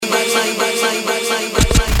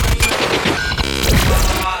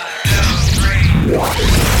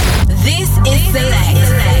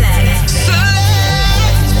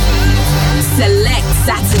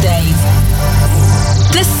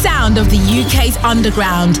UK's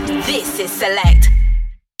underground. This is Select.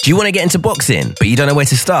 Do you want to get into boxing, but you don't know where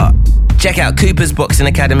to start? Check out Cooper's Boxing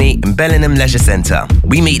Academy in Bellingham Leisure Centre.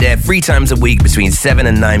 We meet there 3 times a week between 7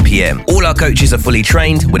 and 9 p.m. All our coaches are fully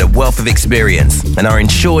trained with a wealth of experience and are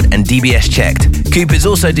insured and DBS checked. Cooper's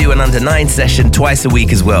also do an under-9 session twice a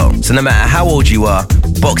week as well. So no matter how old you are,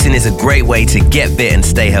 boxing is a great way to get fit and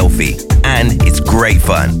stay healthy. And it's great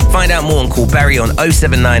fun. Find out more and call Barry on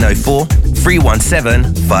 07904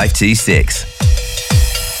 317 526.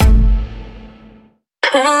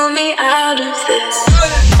 Pull me out of this.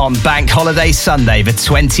 On Bank Holiday Sunday, the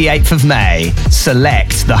 28th of May,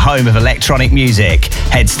 Select, the home of electronic music,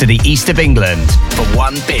 heads to the east of England for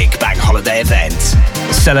one big bank holiday event.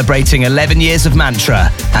 Celebrating 11 years of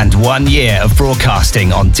Mantra and 1 year of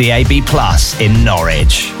broadcasting on DAB Plus in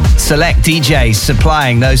Norwich. Select DJs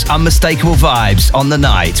supplying those unmistakable vibes on the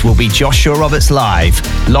night will be Joshua Roberts Live,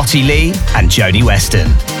 Lottie Lee and Joni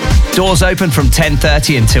Weston. Doors open from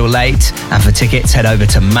 10:30 until late, and for tickets head over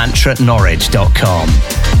to mantranorwich.com.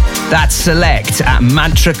 That's Select at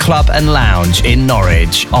Mantra Club and Lounge in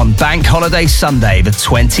Norwich on Bank Holiday Sunday, the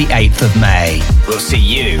 28th of May. We'll see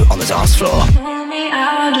you on the dance floor.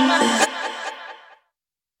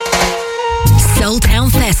 Soul Town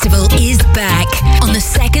Festival is back on the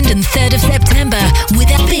 2nd and 3rd of September with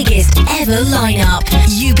our biggest ever lineup.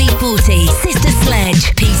 UB40, Sister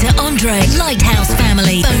Sledge, Peter Andre, Lighthouse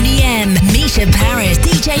Family, Boney M, Misha Paris,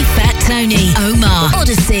 DJ Fat Tony, Omar,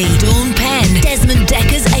 Odyssey, Dawn Penn, Desmond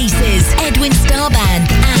Decker's Aces, Edwin Starband,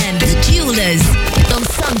 and The Jewelers. On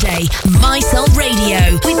Sunday, My Soul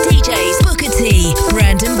Radio with DJs Booker T,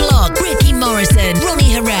 Brandon Block, Ricky Morrison, Ronnie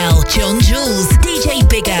Harrell, John Jules, DJ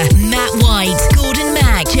Bigger, Matt White, Gordon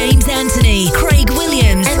Mack, James Anthony, Craig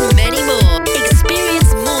Williams, and many more.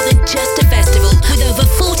 Experience more than just a festival with over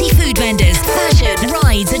 40 food vendors, fashion,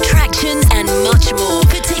 rides, attractions, and much more.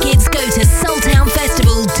 For tickets, go to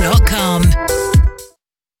soultownfestival.com.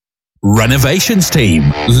 Renovations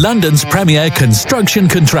Team, London's premier construction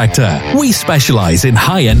contractor. We specialise in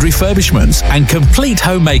high-end refurbishments and complete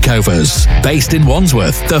home makeovers. Based in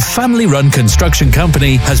Wandsworth, the family-run construction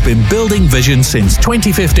company has been building vision since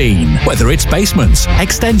 2015. Whether it's basements,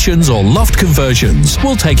 extensions or loft conversions,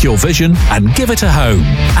 we'll take your vision and give it a home.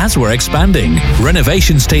 As we're expanding,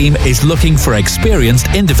 Renovations Team is looking for experienced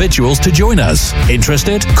individuals to join us.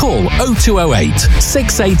 Interested? Call 0208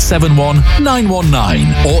 6871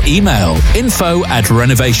 919 or email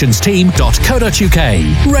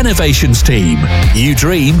info@renovationsteam.co.uk. Renovations Team. You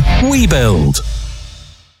dream, we build.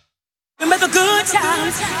 Remember the good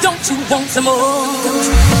times, don't you want some more?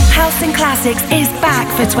 House and Classics is back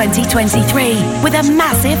for 2023 with a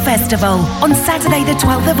massive festival on Saturday the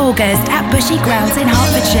 12th of August at Bushy Grounds in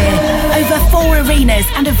Hertfordshire. Over 4 arenas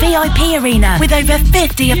and a VIP arena with over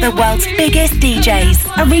 50 of the world's biggest DJs.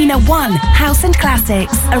 Arena 1, House and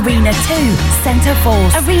Classics. Arena 2, Centre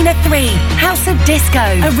Force. Arena 3, House of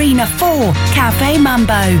Disco. Arena 4, Cafe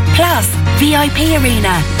Mumbo. Plus, VIP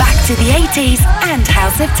arena, back to the 80s and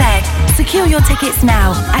House of Tech. Secure your tickets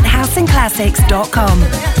now at houseandclassics.com.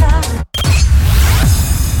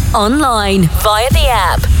 Online, via the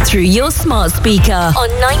app, through your smart speaker on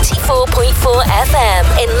 94.4 FM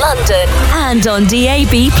in London and on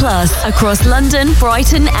DAB Plus across London,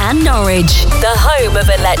 Brighton and Norwich. The home of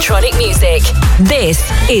electronic music. This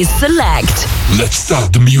is Select. Let's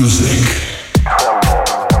start the music.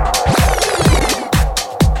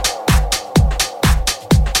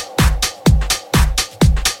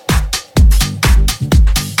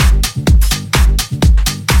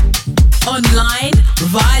 Online,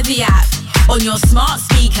 via the app, on your smart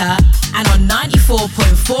speaker and on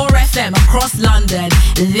 94.4 FM across London.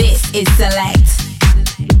 This is Select.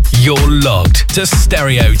 You're logged to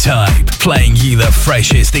Stereotype, playing you the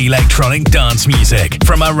freshest electronic dance music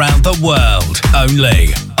from around the world,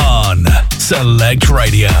 only on Select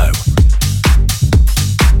Radio.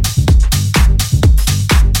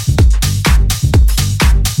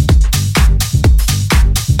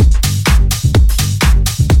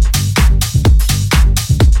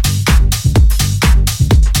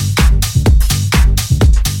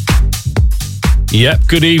 Yep,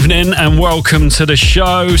 good evening and welcome to the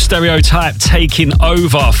show. Stereotype taking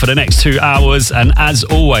over for the next 2 hours, and as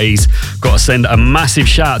always, got to send a massive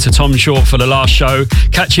shout out to Tom Short for the last show.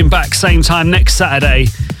 Catch him back same time next Saturday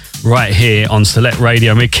right here on Select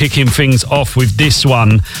Radio. And we're kicking things off with this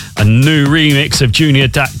one, a new remix of Junior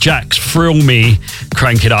Jack's Thrill Me.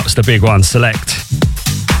 Crank it up, it's the big one. Select.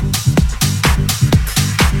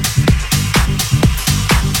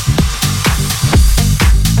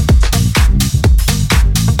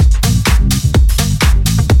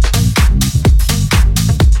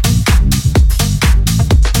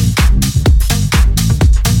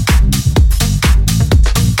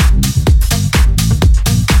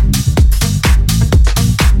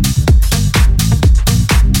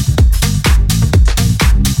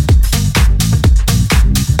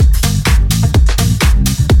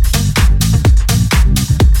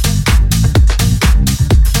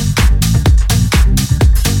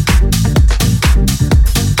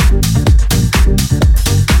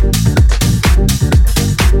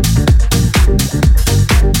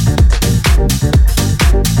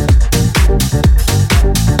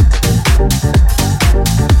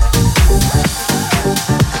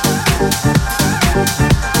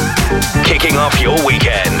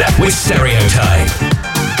 with Stereotype.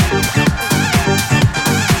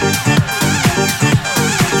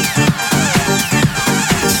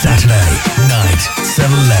 Saturday Night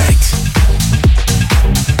Select.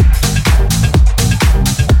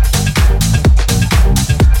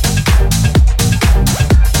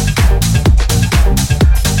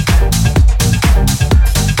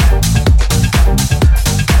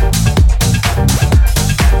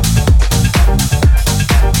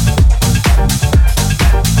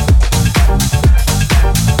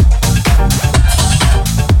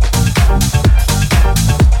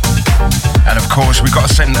 We've got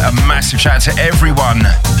to send a massive shout out to everyone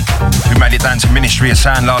who made it down to Ministry of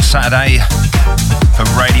Sound last Saturday for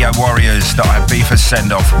Radio Warriors that I beef a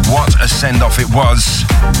send-off. What a send-off it was.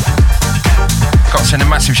 Got to send a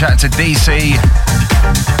massive shout out to DC.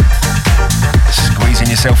 Squeezing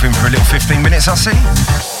yourself in for a little 15 minutes, I see.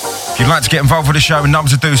 If you'd like to get involved with the show, number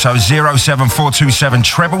to do so, 07427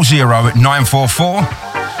 000 944.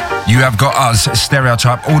 You have got us,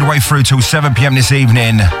 Stereotype, all the way through till 7 p.m. this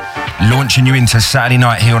evening. Launching you into Saturday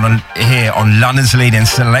night here on London's leading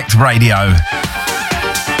Select Radio.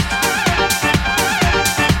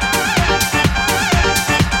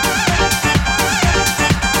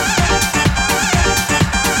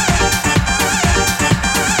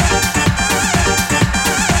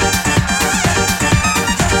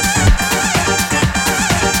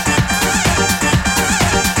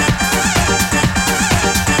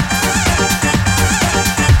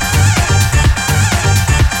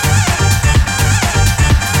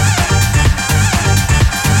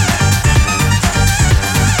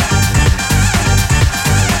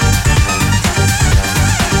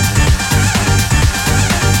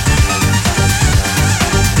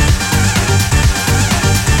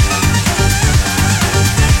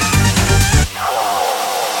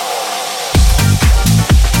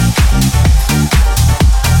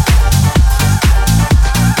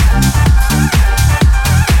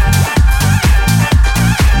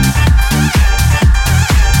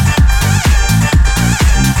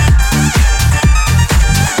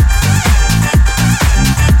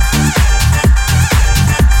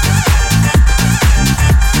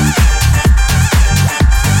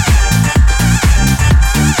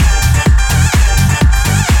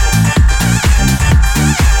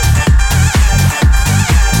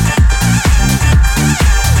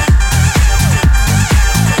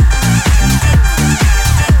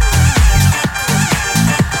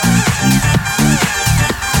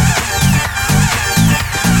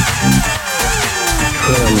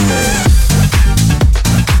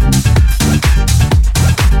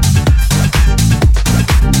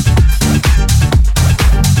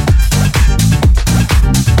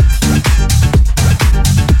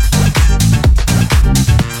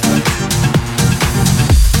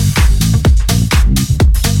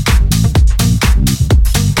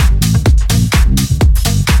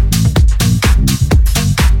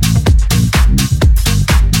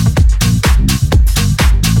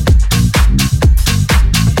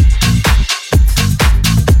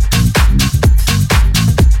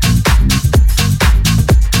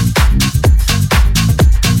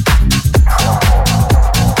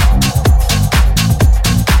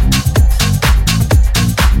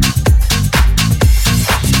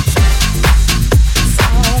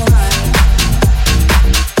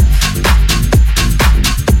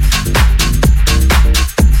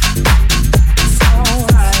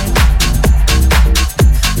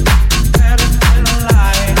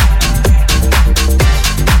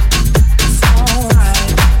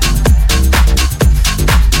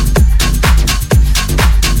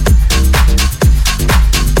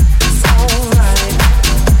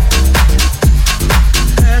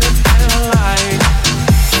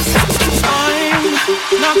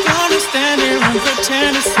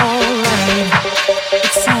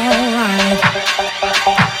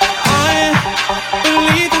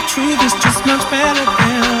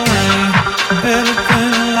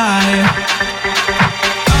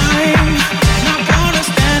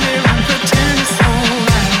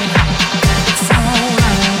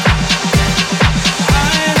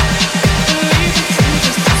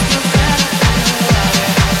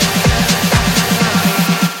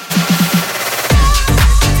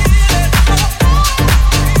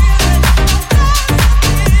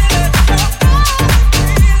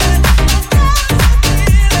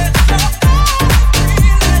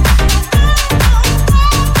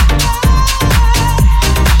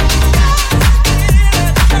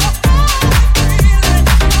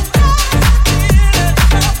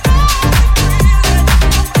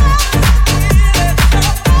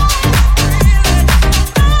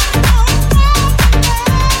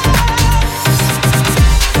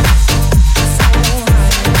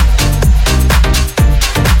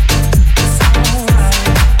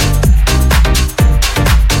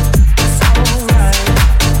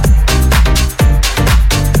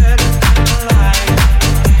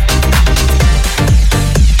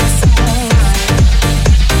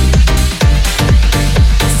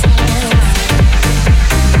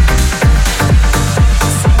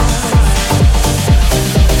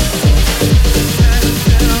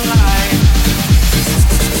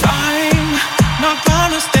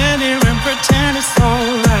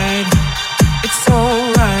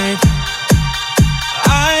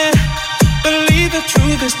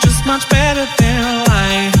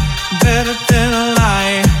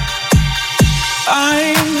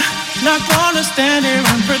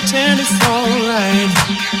 alright.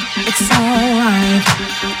 It's alright.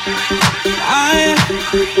 I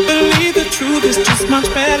believe the truth is just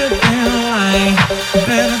much better than a lie.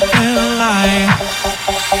 Better than a lie.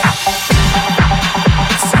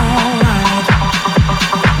 It's alright.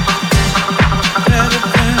 Better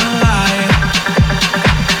than a lie.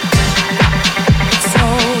 It's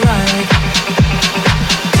alright.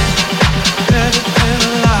 Better than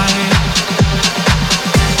a lie.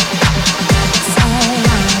 It's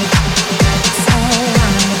alright. It's alright.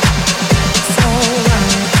 It's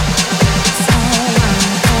alright. It's alright.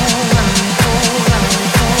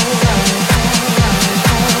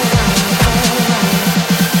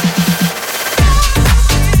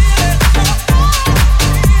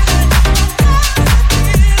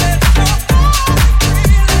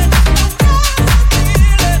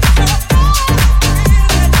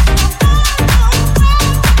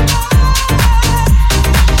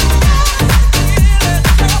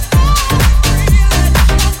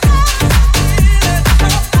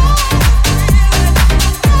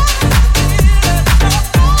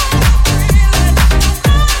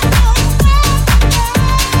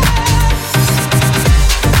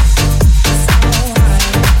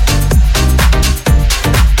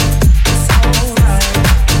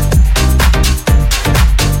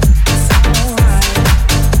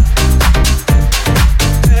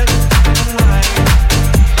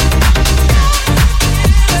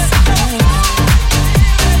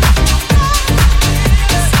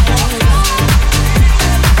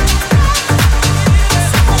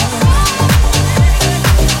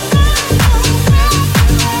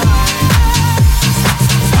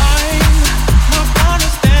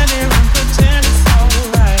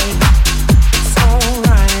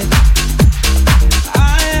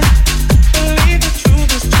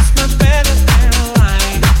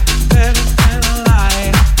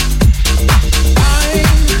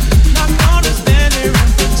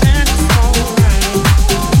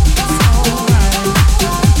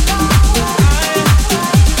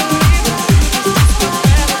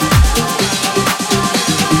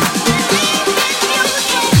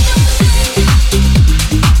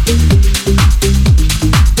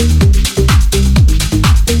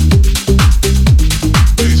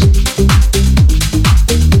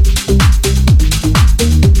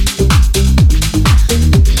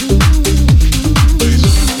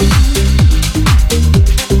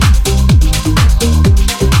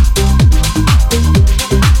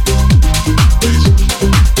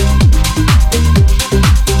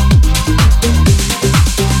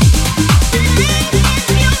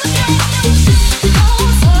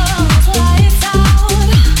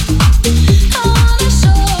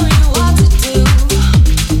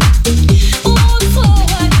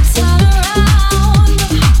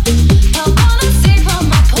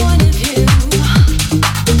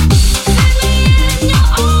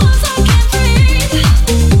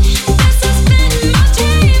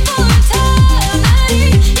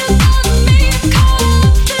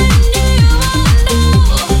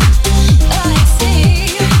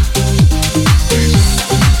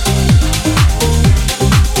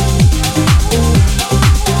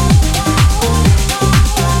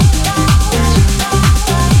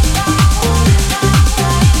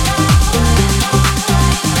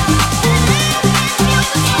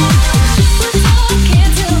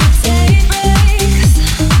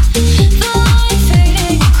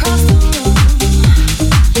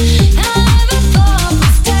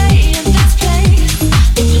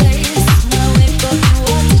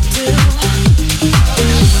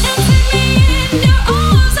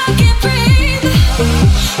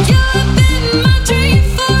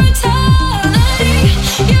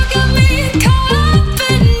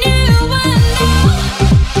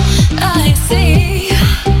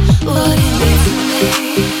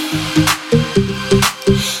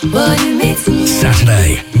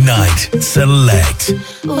 Saturday Night Select.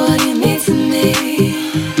 What you mean to me?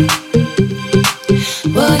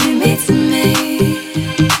 What you mean to me?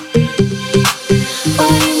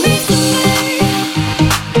 What you mean to me?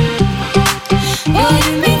 What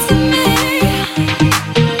you mean to me?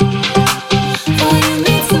 What you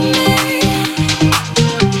mean to me?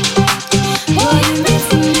 What you mean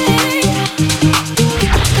to me?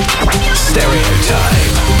 Stereotype.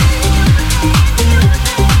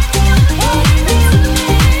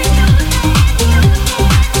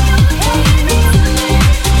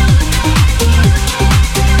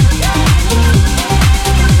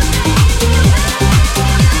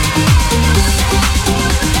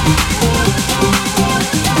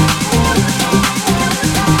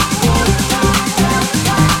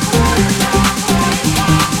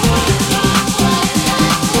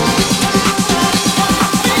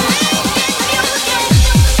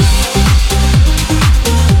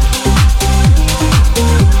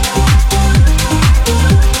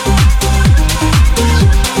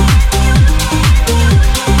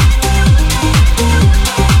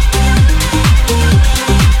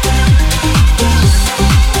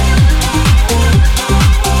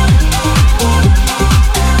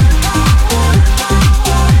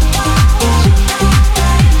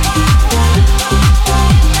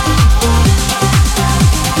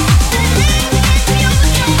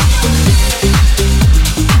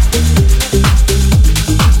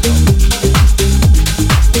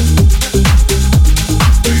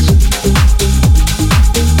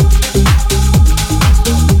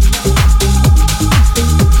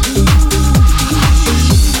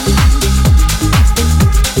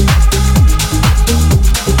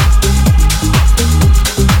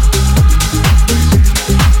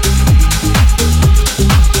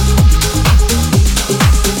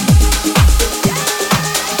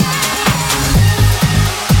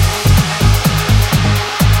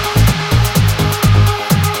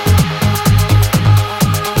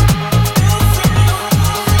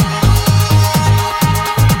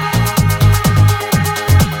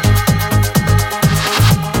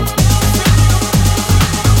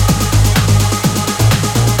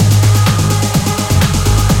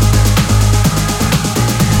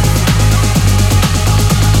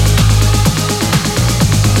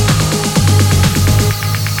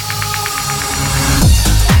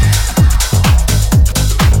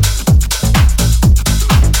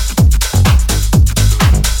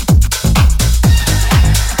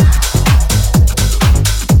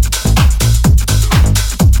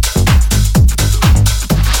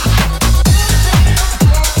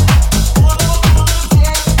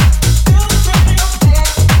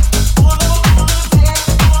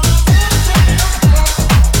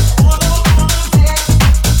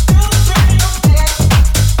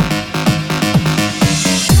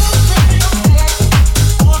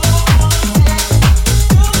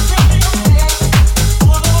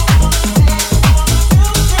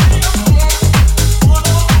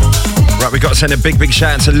 send a big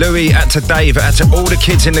shout out to Louis, out to Dave, out to all the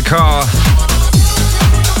kids in the car.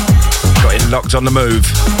 Got it locked on the move.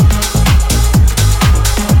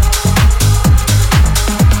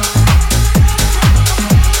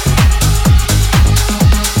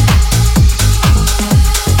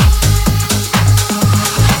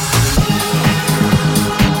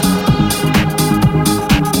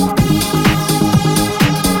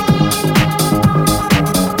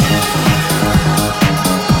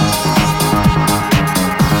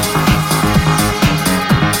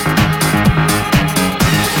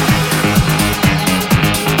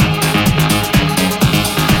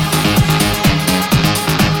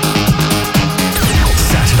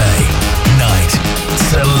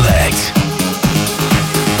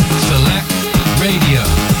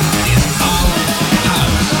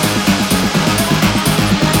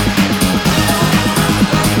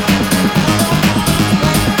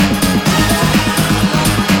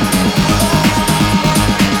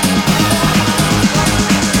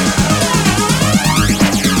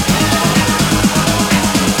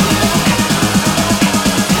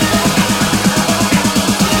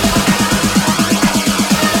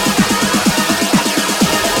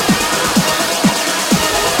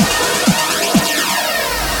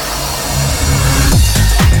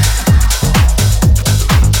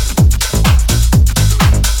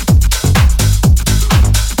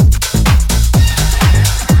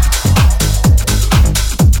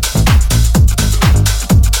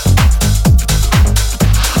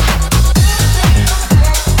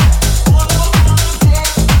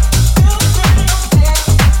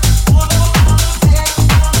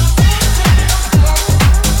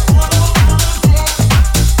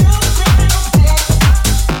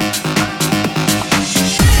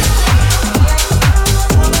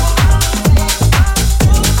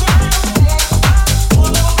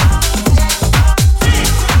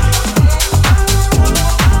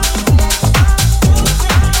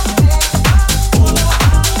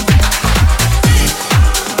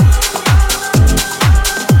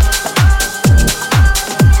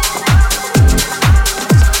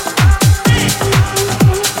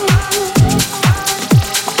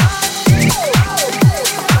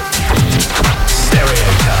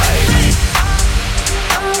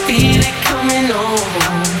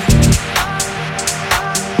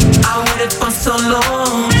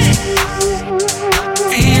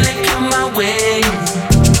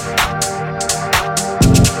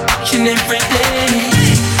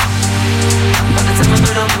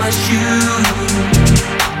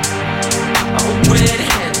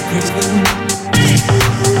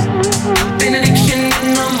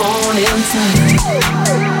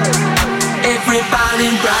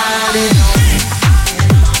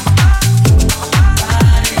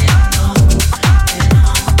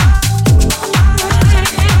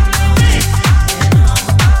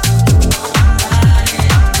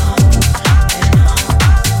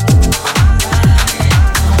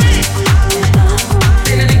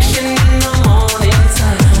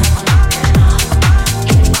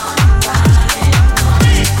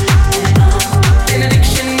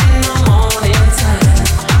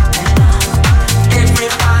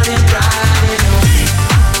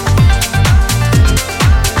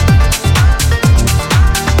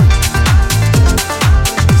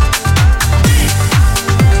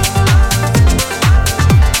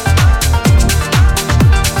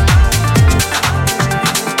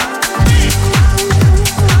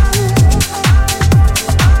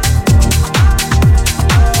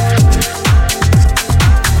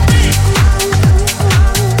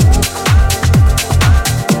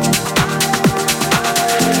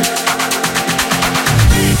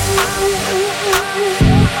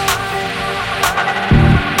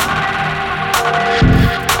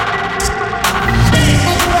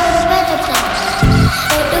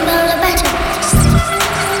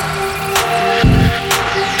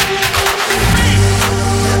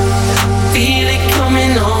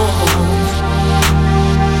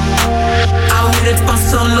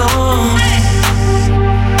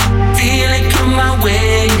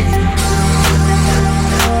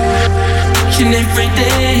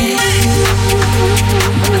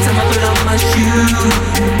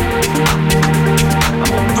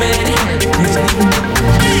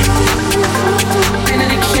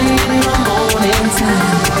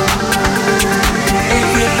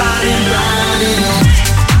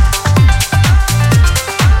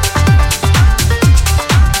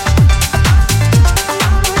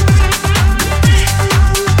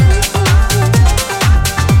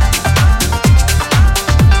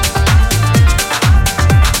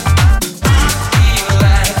 Feel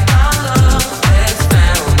like our love has found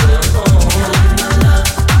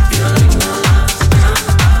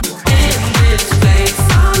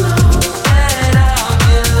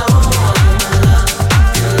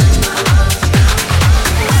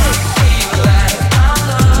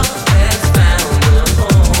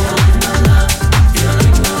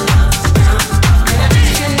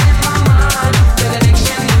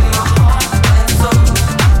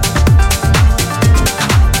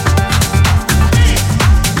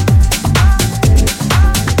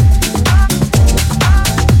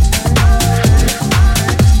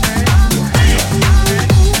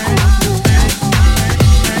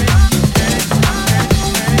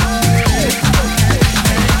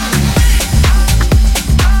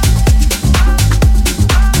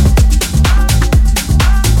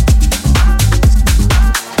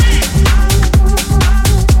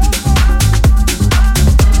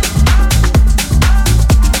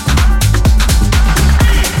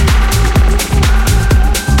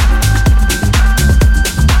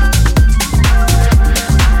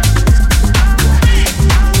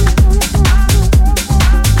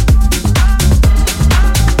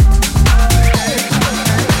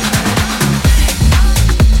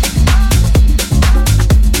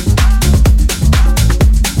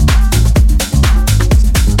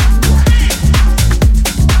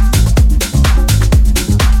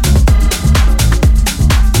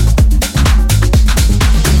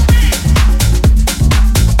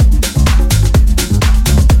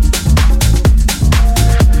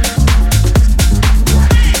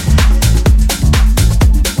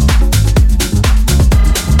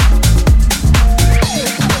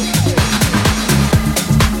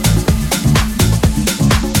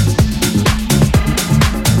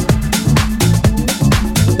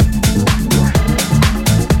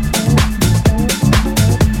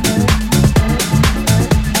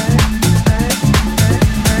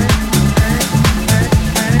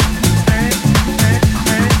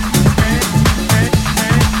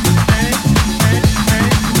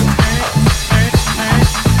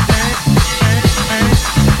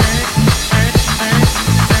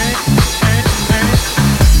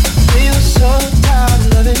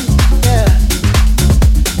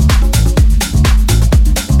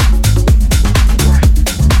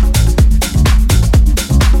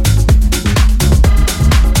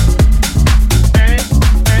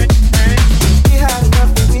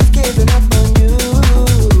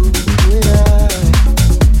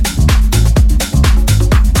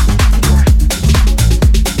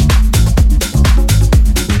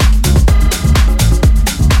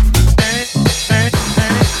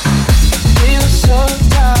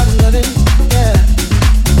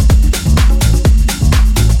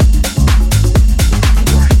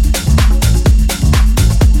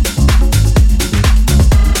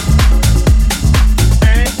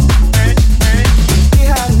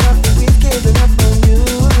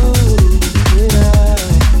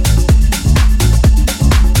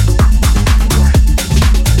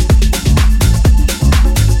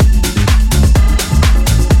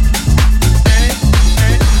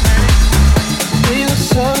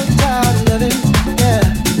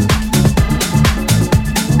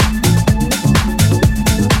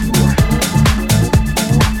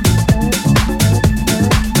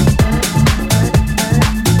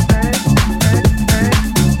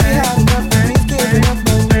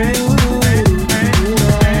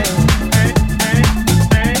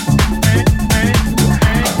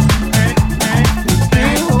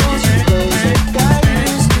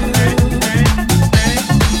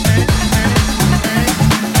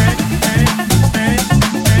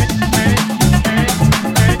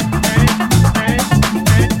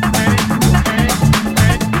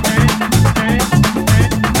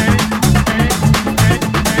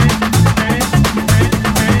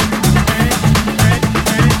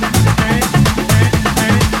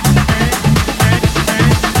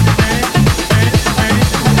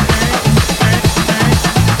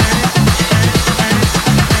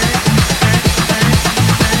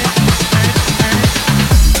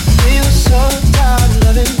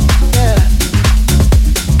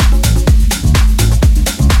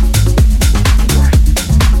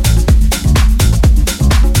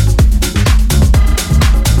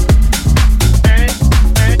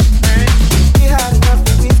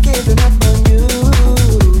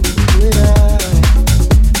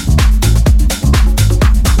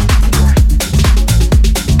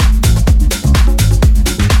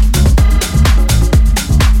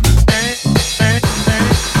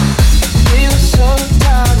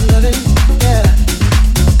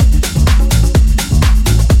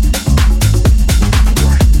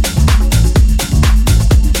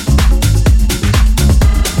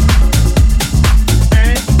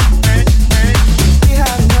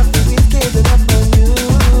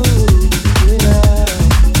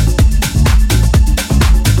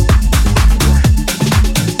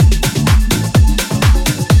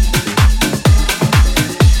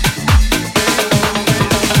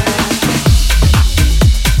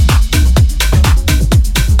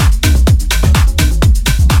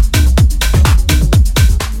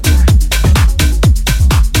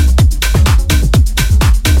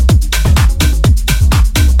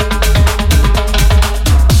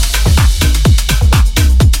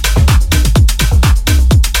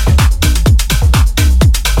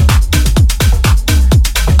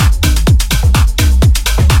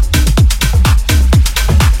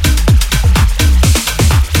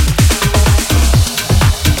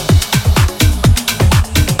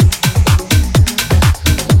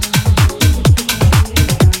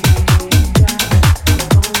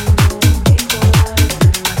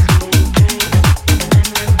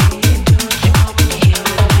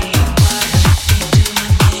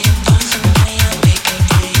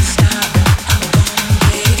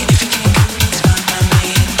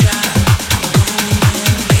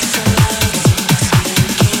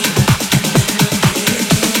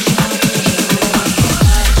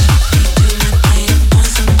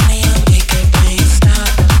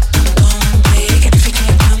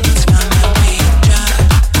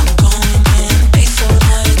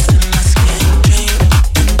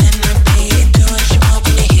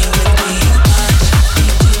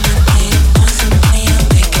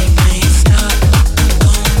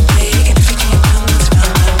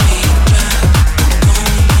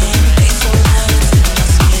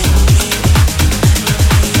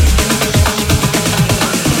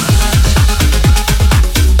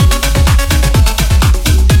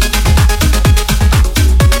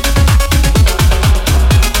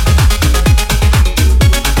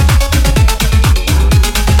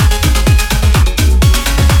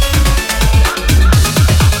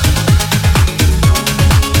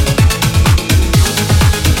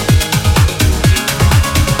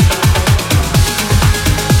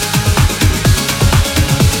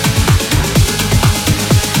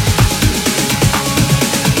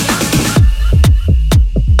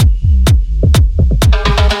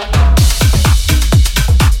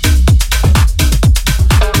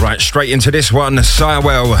straight into this one.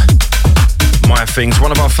 Sirewell, My Things, one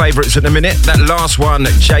of our favourites at the minute. That last one,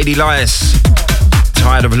 JD Lias,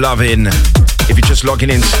 Tired of Loving. If you're just logging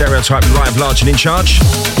in, Stereotype live, large and in charge.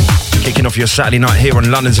 Kicking off your Saturday night here on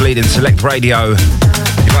London's leading Select Radio.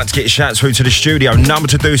 If you'd like to get your shouts through to the studio, number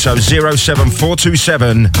to do so,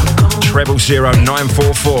 07427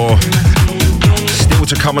 000944. Still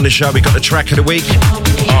to come on the show, we got the track of the week,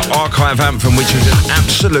 our archive anthem, which is an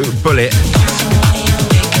absolute bullet.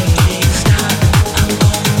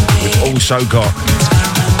 We've also got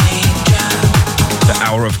the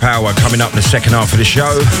Hour of Power coming up in the second half of the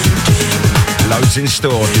show. Loads in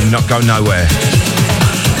store, do not go nowhere.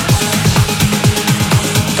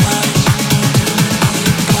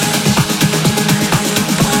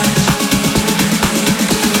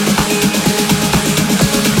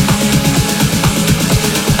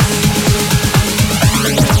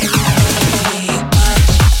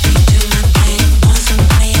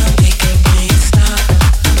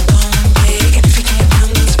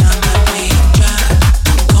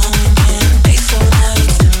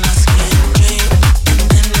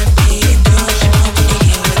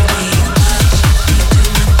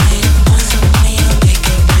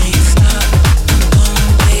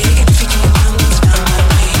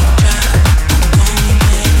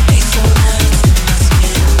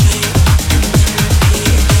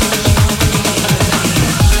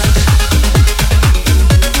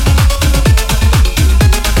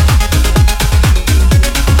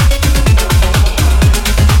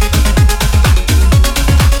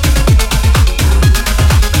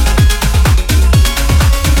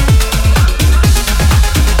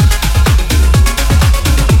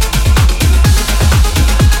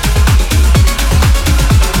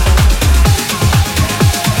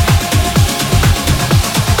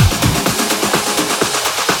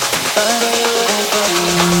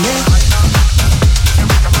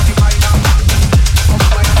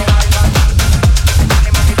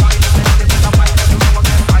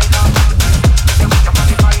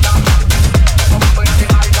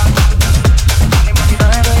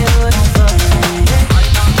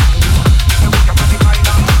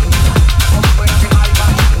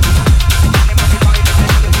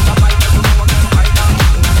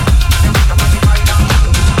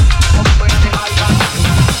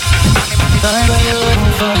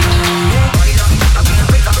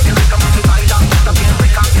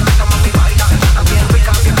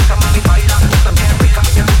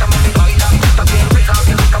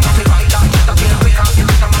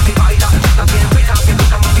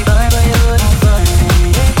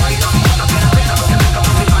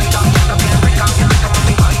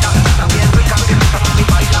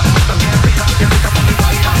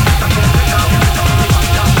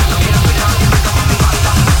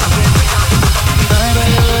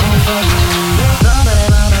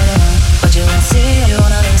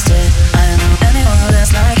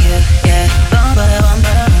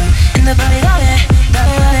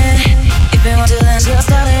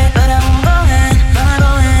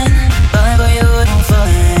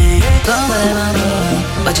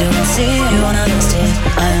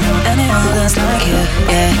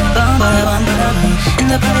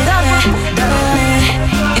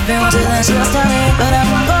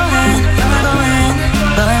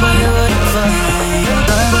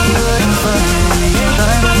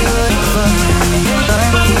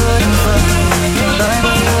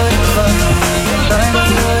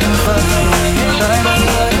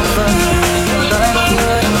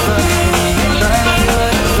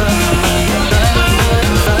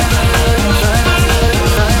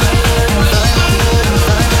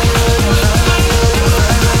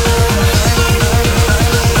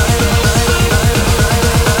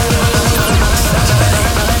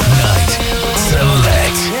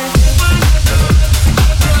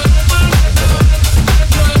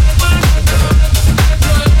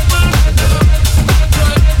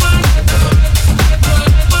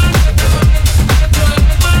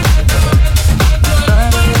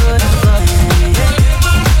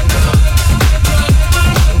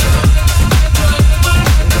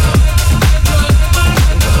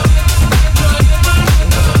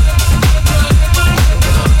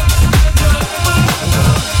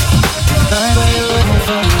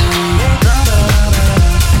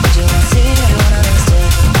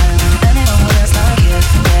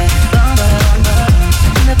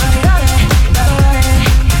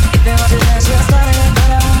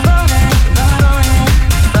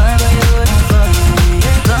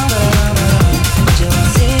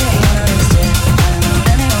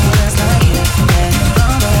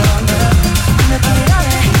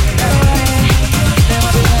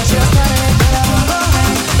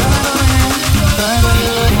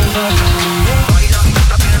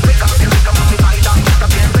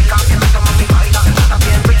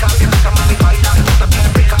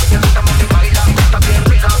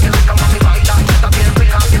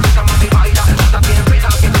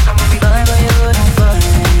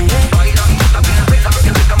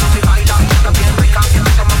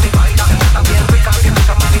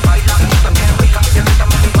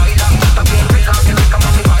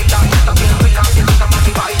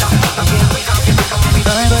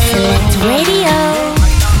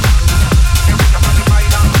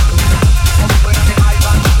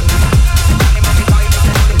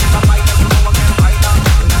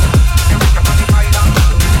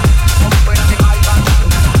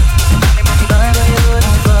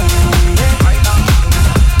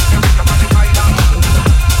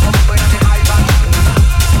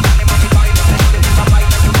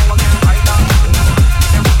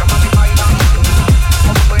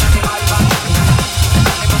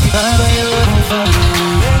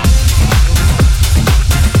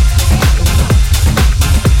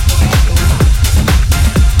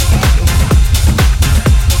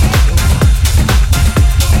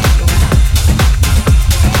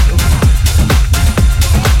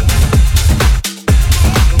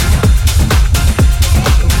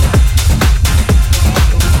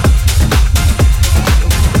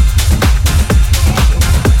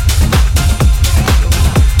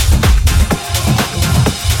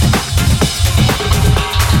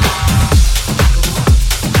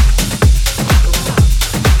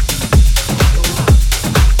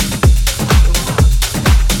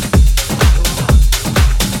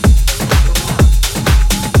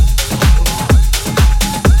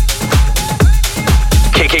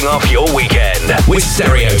 with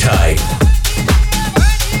Stereotype.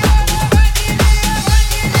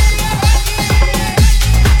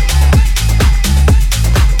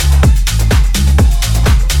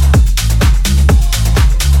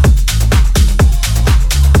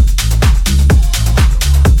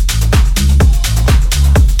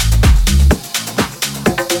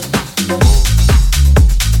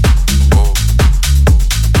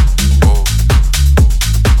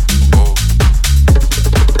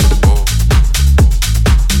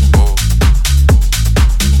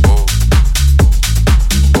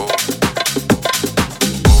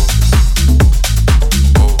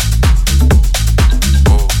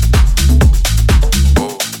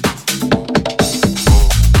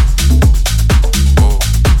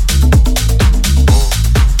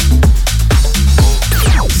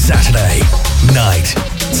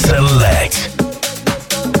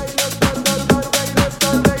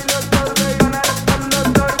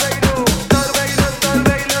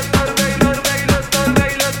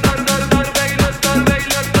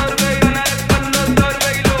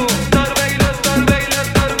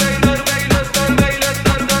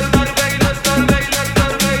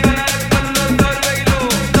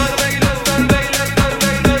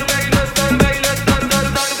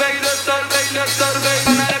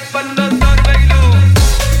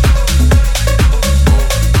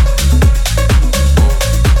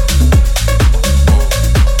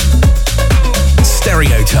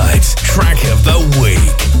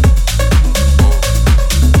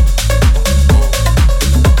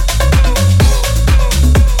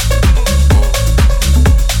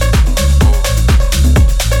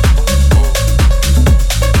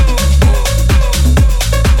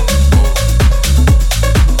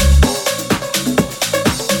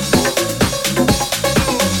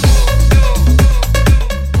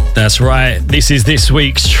 That's right. This is this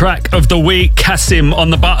week's track of the week. Kasim on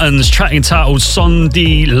the buttons, track entitled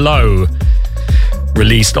Sondi Low,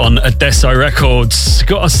 released on Adesso Records.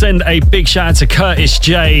 Got to send a big shout out to Curtis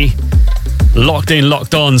J. Locked in,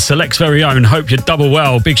 locked on. Select's very own. Hope you're double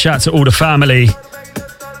well. Big shout out to all the family.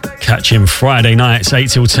 Catch him Friday nights, 8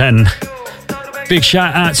 till 10. Big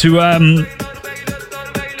shout out to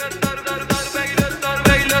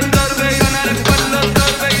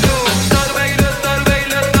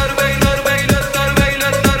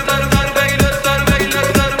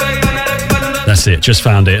that's it, just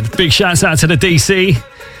found it. Big shouts out to the DC.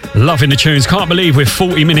 Loving the tunes. Can't believe we're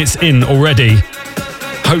 40 minutes in already.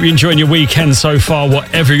 Hope you're enjoying your weekend so far,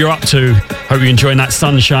 whatever you're up to. Hope you're enjoying that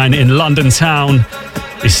sunshine in London town.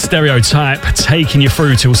 It's Stereotype taking you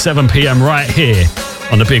through till 7 p.m. right here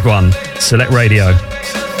on the big one, Select Radio.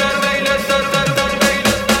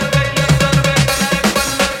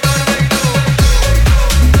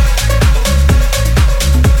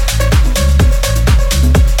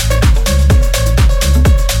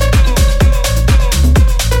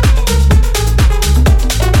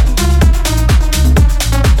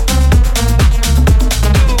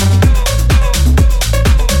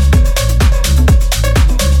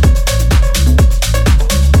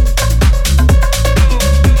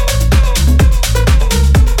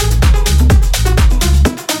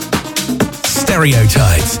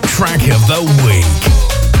 Stereotypes, track of the week.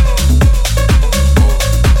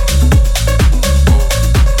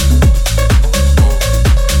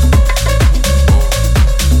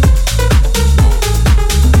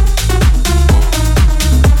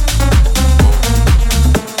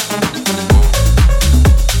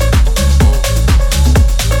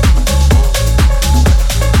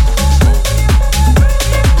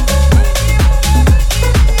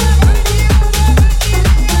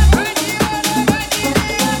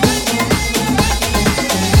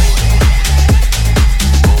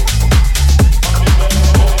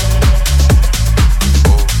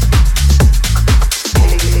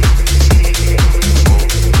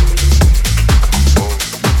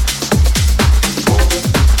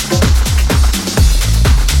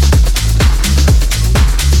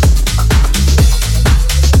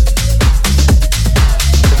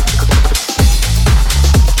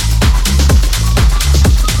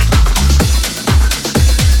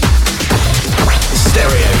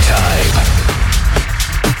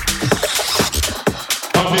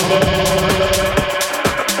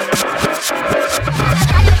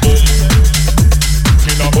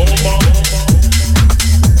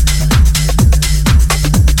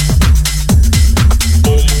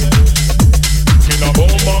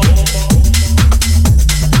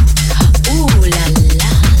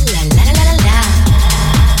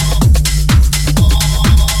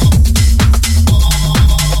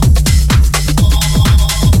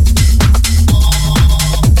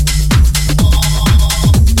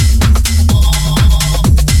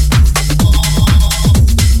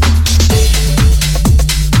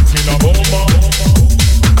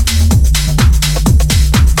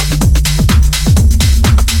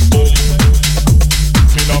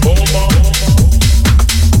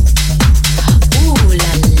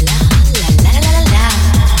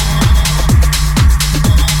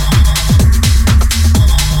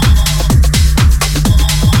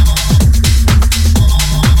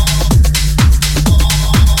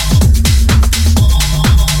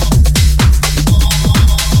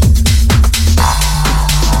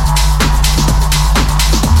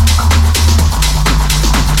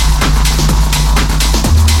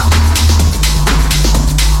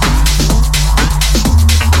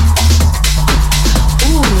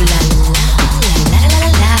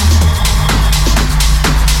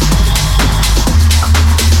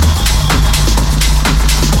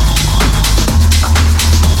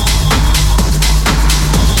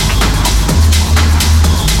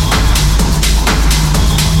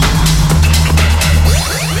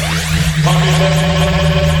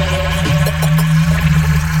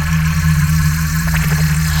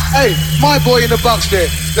 My boy in the box there,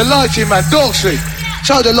 the lighting man, Dorsey.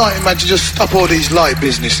 Tell the lighting man to just stop all these light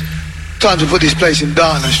business. Time to put this place in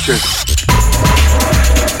darkness, strip.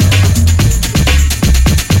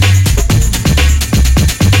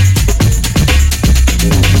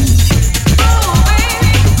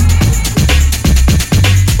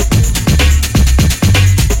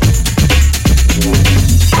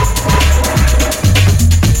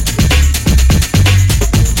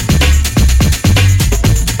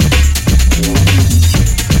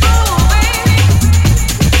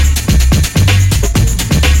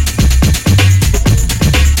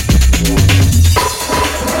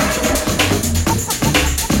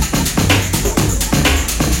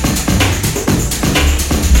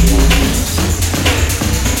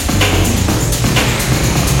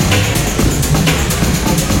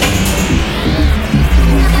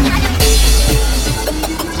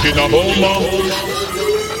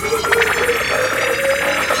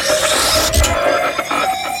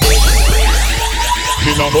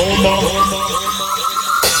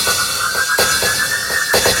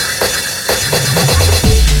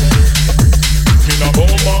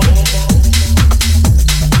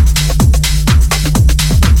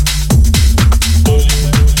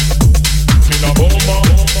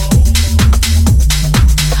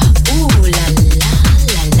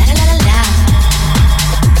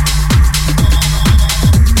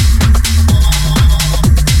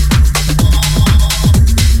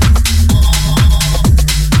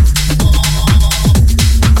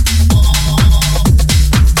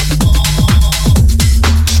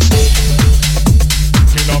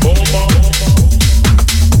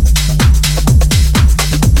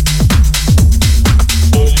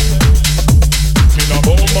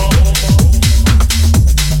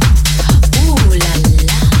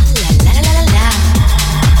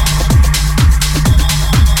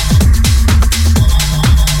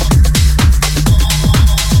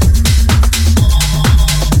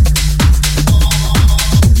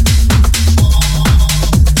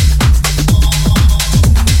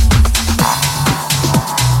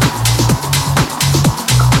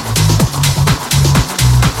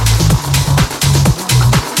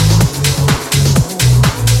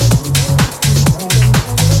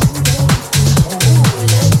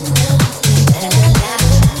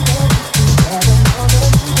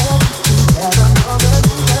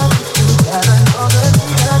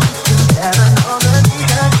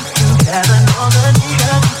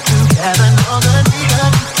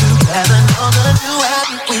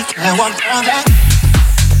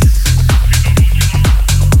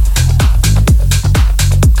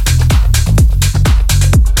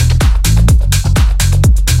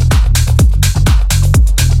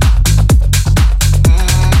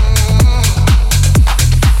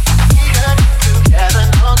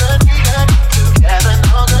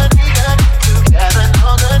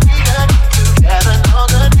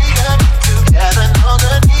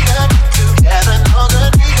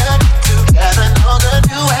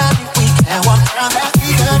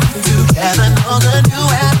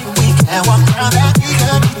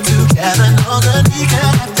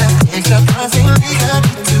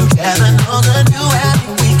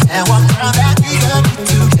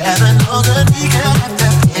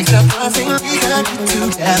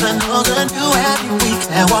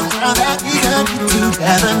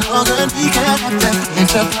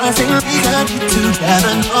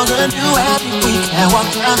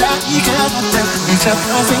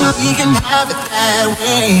 We can have it that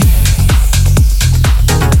way.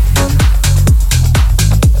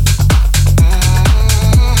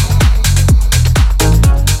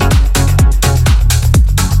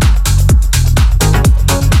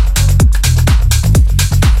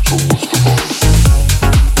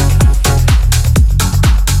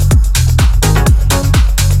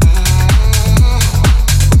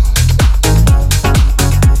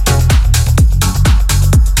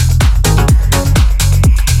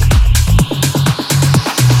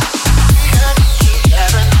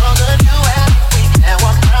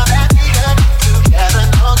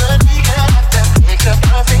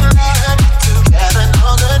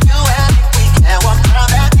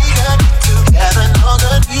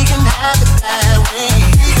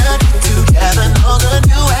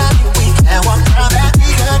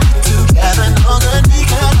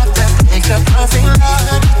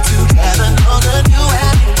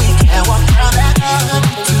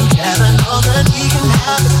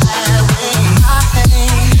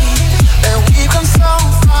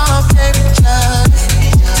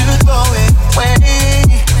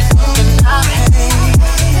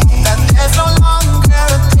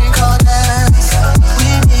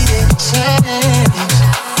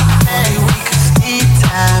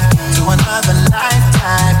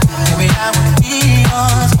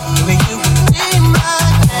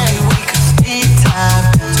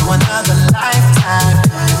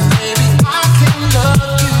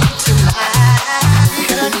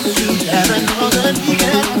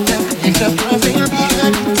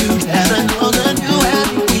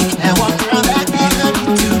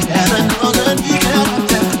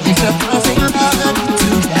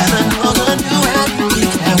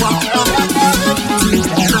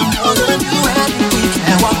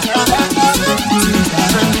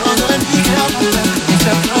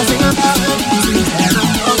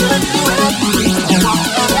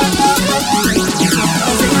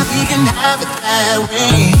 have it that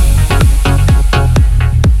way.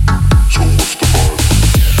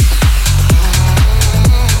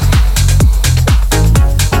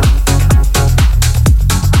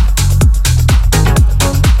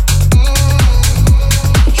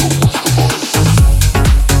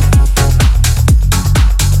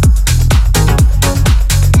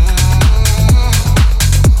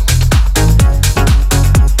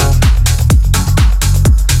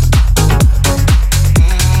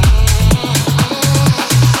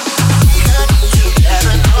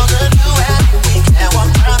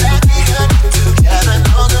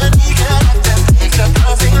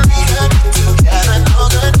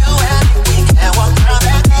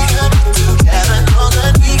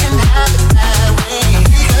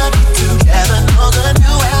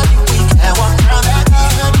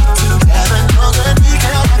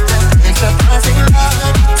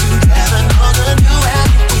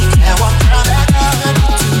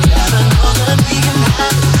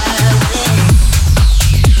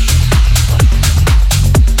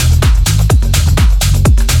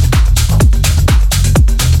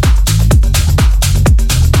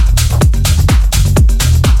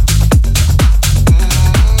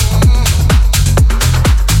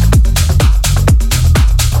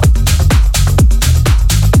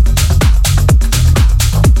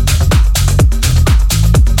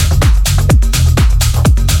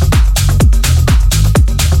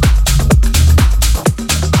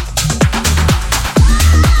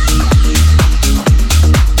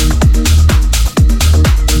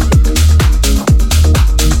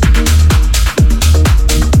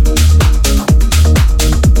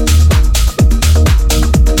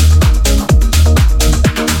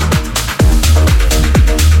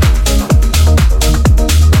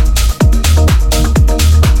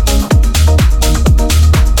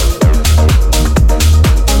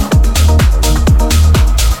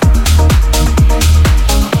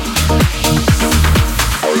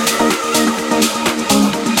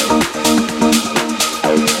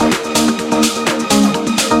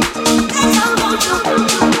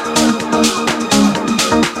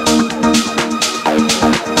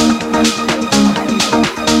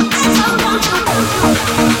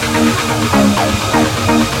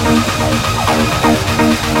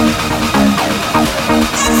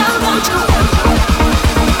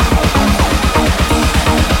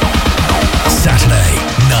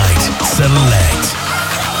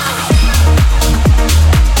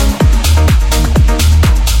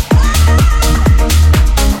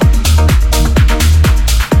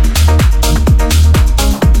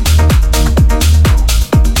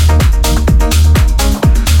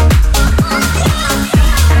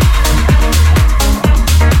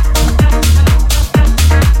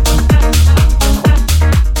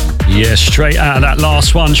 Straight out of that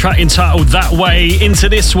last one, track entitled That Way, into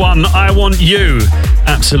this one, I Want You.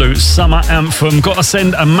 Absolute summer anthem. Got to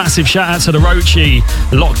send a massive shout out to the Rochi,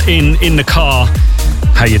 locked in the car.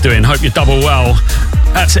 How you doing? Hope you're double well.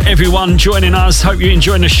 Out to everyone joining us. Hope you're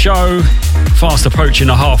enjoying the show. Fast approaching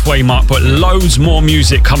the halfway mark, but loads more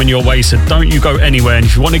music coming your way, so don't you go anywhere. And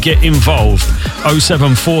if you want to get involved,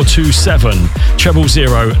 07427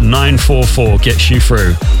 000 944 gets you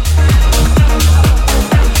through.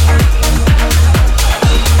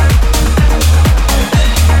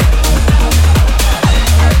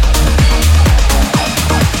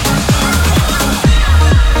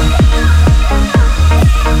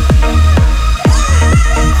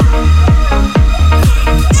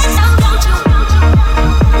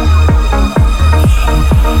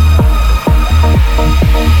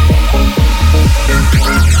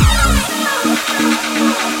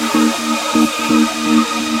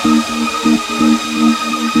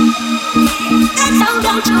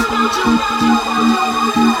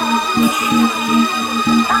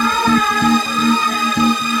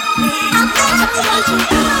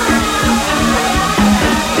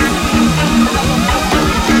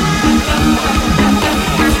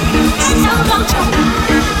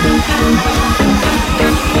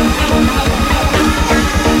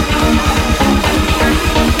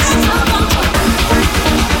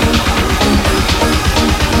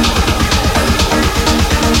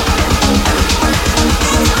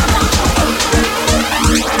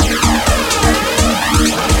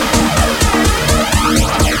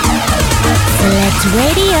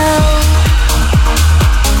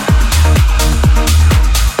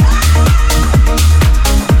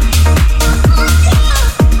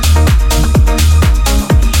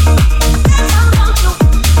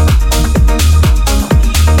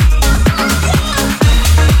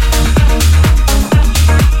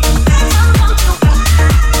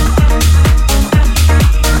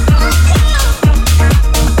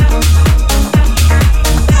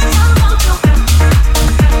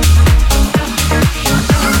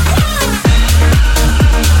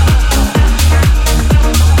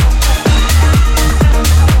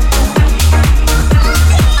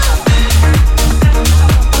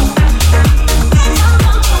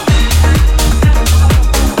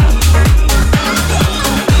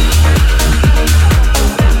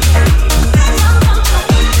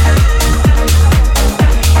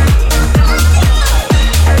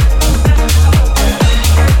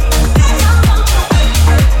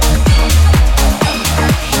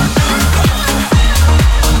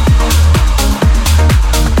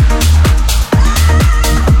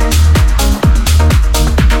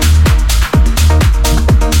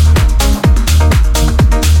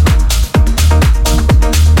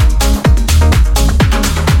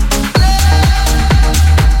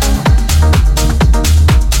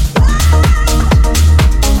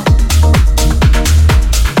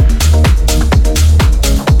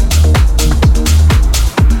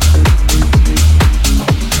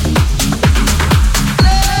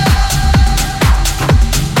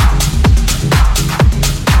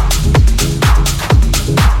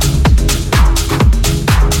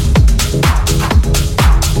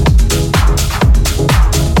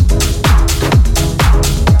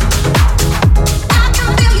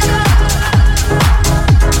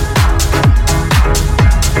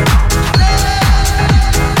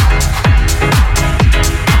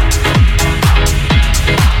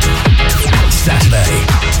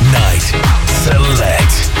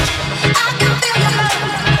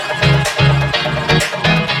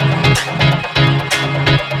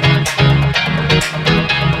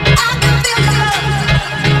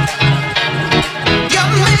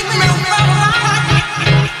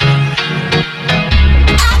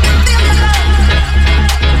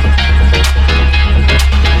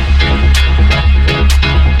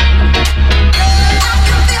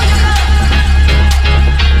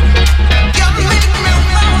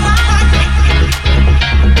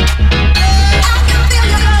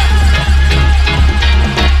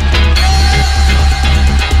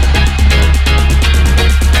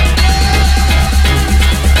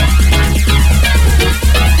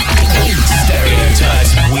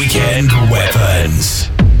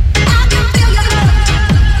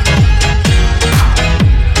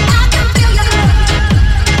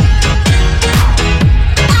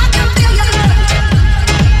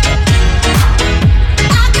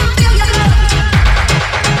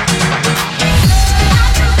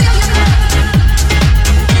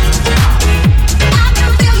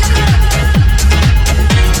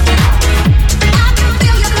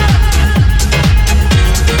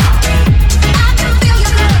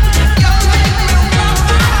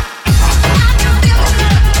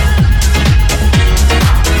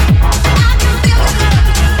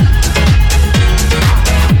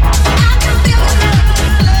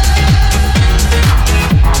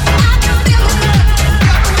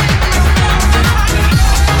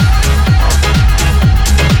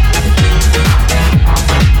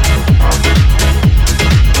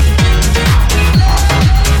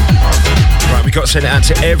 send it out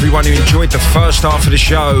to everyone who enjoyed the first half of the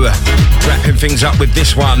show. Wrapping things up with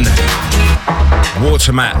this one.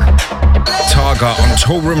 Watermat, Targa on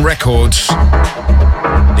Toolroom Records.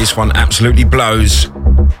 This one absolutely blows.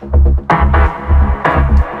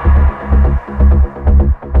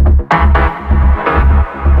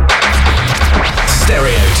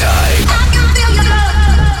 Stereotype.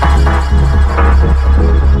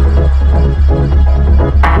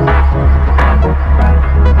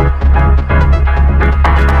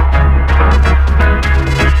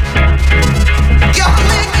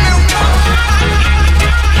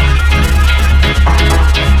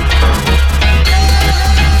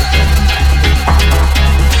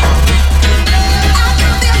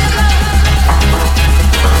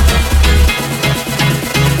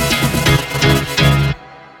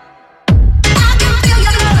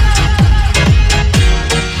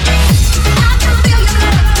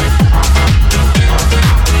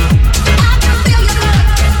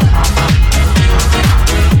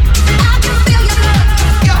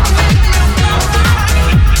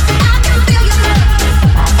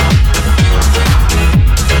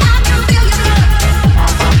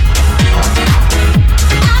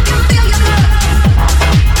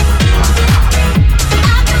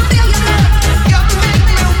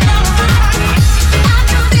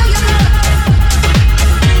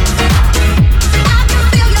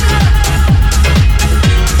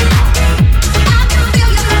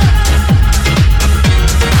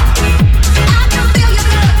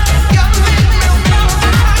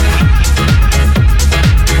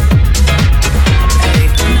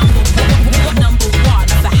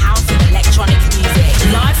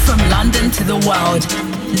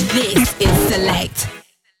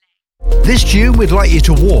 We'd like you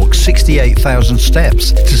to walk 68,000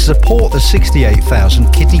 steps to support the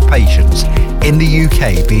 68,000 kidney patients in the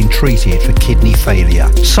UK being treated for kidney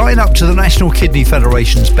failure. Sign up to the National Kidney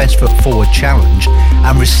Federation's Best Foot Forward Challenge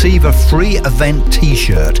and receive a free event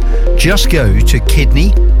t-shirt. Just go to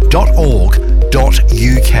kidney.org.uk.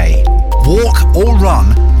 Walk or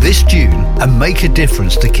run this June and make a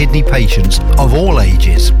difference to kidney patients of all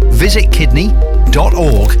ages. Visit kidney.org.uk.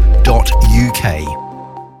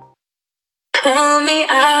 Pull me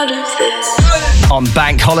out of this. On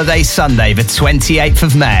Bank Holiday Sunday, the 28th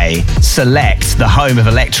of May, Select, the home of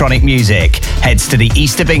electronic music, heads to the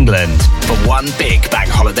east of England for one big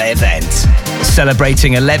bank holiday event.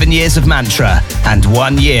 Celebrating 11 years of Mantra and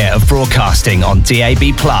 1 year of broadcasting on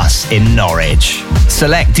DAB Plus in Norwich.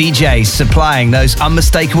 Select DJs supplying those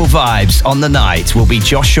unmistakable vibes on the night will be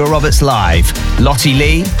Joshua Roberts Live, Lottie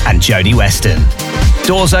Lee and Joni Weston.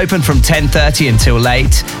 Doors open from 10:30 until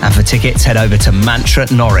late, and for tickets head over to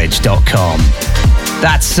mantranorwich.com.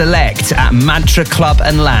 That's Select at Mantra Club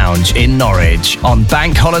and Lounge in Norwich on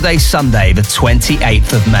Bank Holiday Sunday, the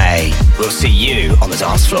 28th of May. We'll see you on the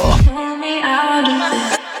dance floor. Pull me out of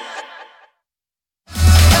this.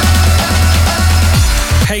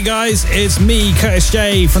 Hey guys, it's me, Curtis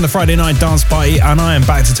J from the Friday Night Dance Party, and I am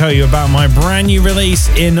back to tell you about my brand new release,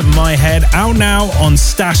 In My Head, out now on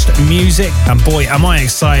Stashed Music, and boy am I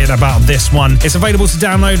excited about this one. It's available to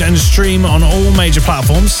download and stream on all major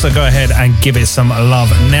platforms, so go ahead and give it some love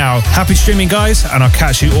now. Happy streaming guys, and I'll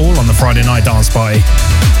catch you all on the Friday Night Dance Party.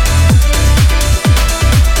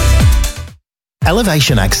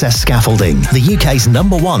 Elevation Access Scaffolding, the UK's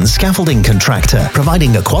 #1 scaffolding contractor,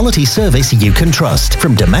 providing a quality service you can trust,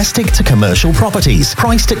 from domestic to commercial properties,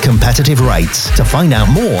 priced at competitive rates. To find out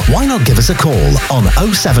more, why not give us a call on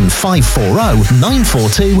 07540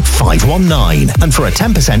 942 519. And for a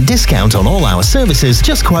 10% discount on all our services,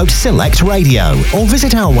 just quote Select Radio or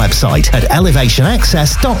visit our website at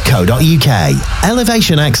elevationaccess.co.uk.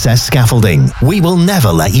 Elevation Access Scaffolding. We will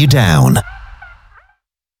never let you down.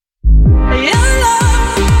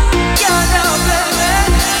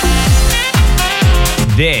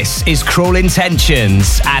 This is Cruel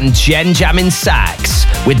Intentions and Jen Jammin' Sax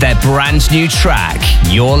with their brand new track,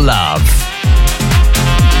 Your Love.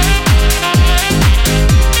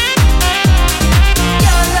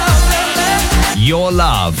 Your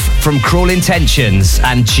Love from Cruel Intentions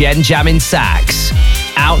and Jen Jammin' Sax,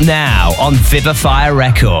 out now on Vivifier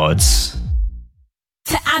Records.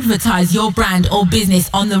 To advertise your brand or business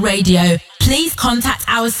on the radio, please contact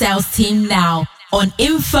our sales team now on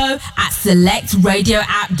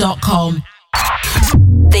info@selectradioapp.com.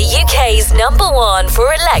 The UK's #1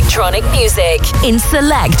 for electronic music. In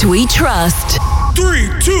Select we trust. 3,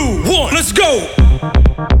 2, 1, let's go!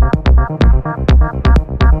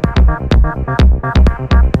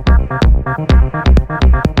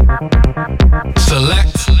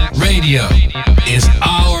 Select Radio is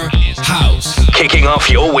our house. Kicking off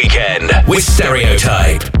your weekend with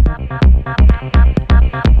Stereotype.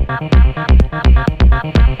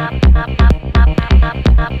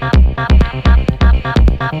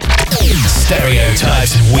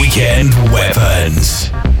 Stereotype's Weekend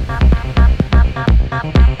Weapons.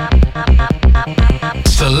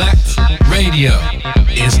 Select Radio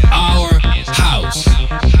is our house.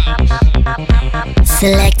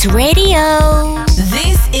 Select Radio.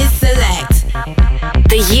 This is Select,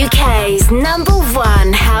 the UK's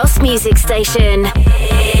 #1 house music station.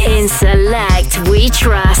 In Select, we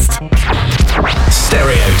trust.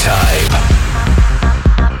 Stereotype.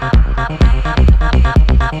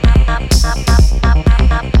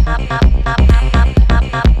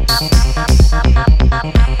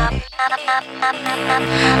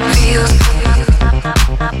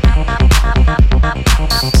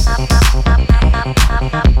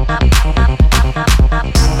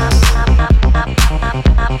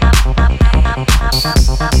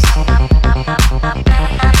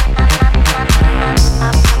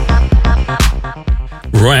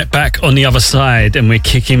 Right back on the other side, and we're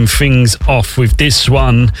kicking things off with this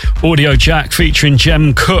one, Audio Jack featuring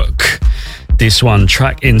Jem Cook. This one,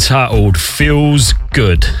 track entitled Feels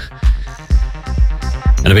Good.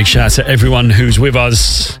 And a big shout out to everyone who's with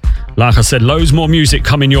us. Like I said, loads more music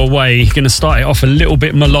coming your way. Going to start it off a little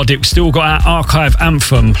bit melodic. Still got our archive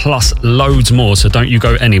anthem, plus loads more, so don't you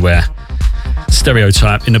go anywhere.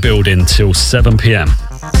 Stereotype in the building till 7 p.m.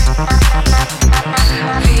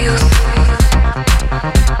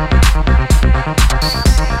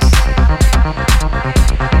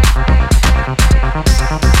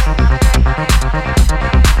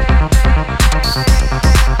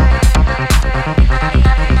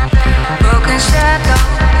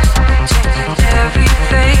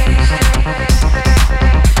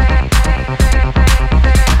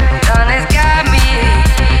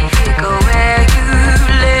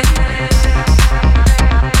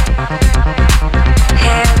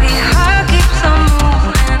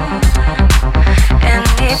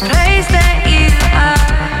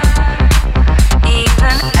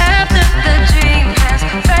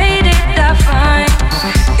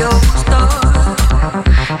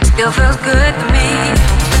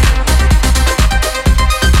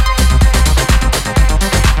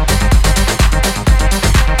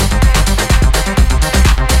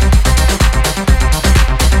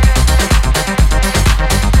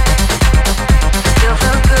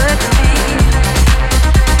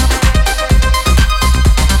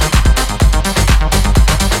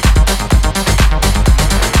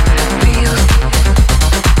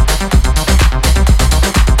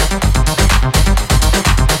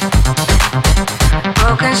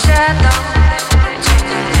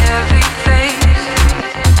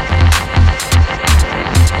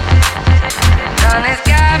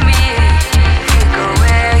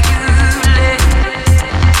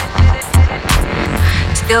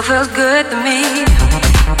 Still feels good to me.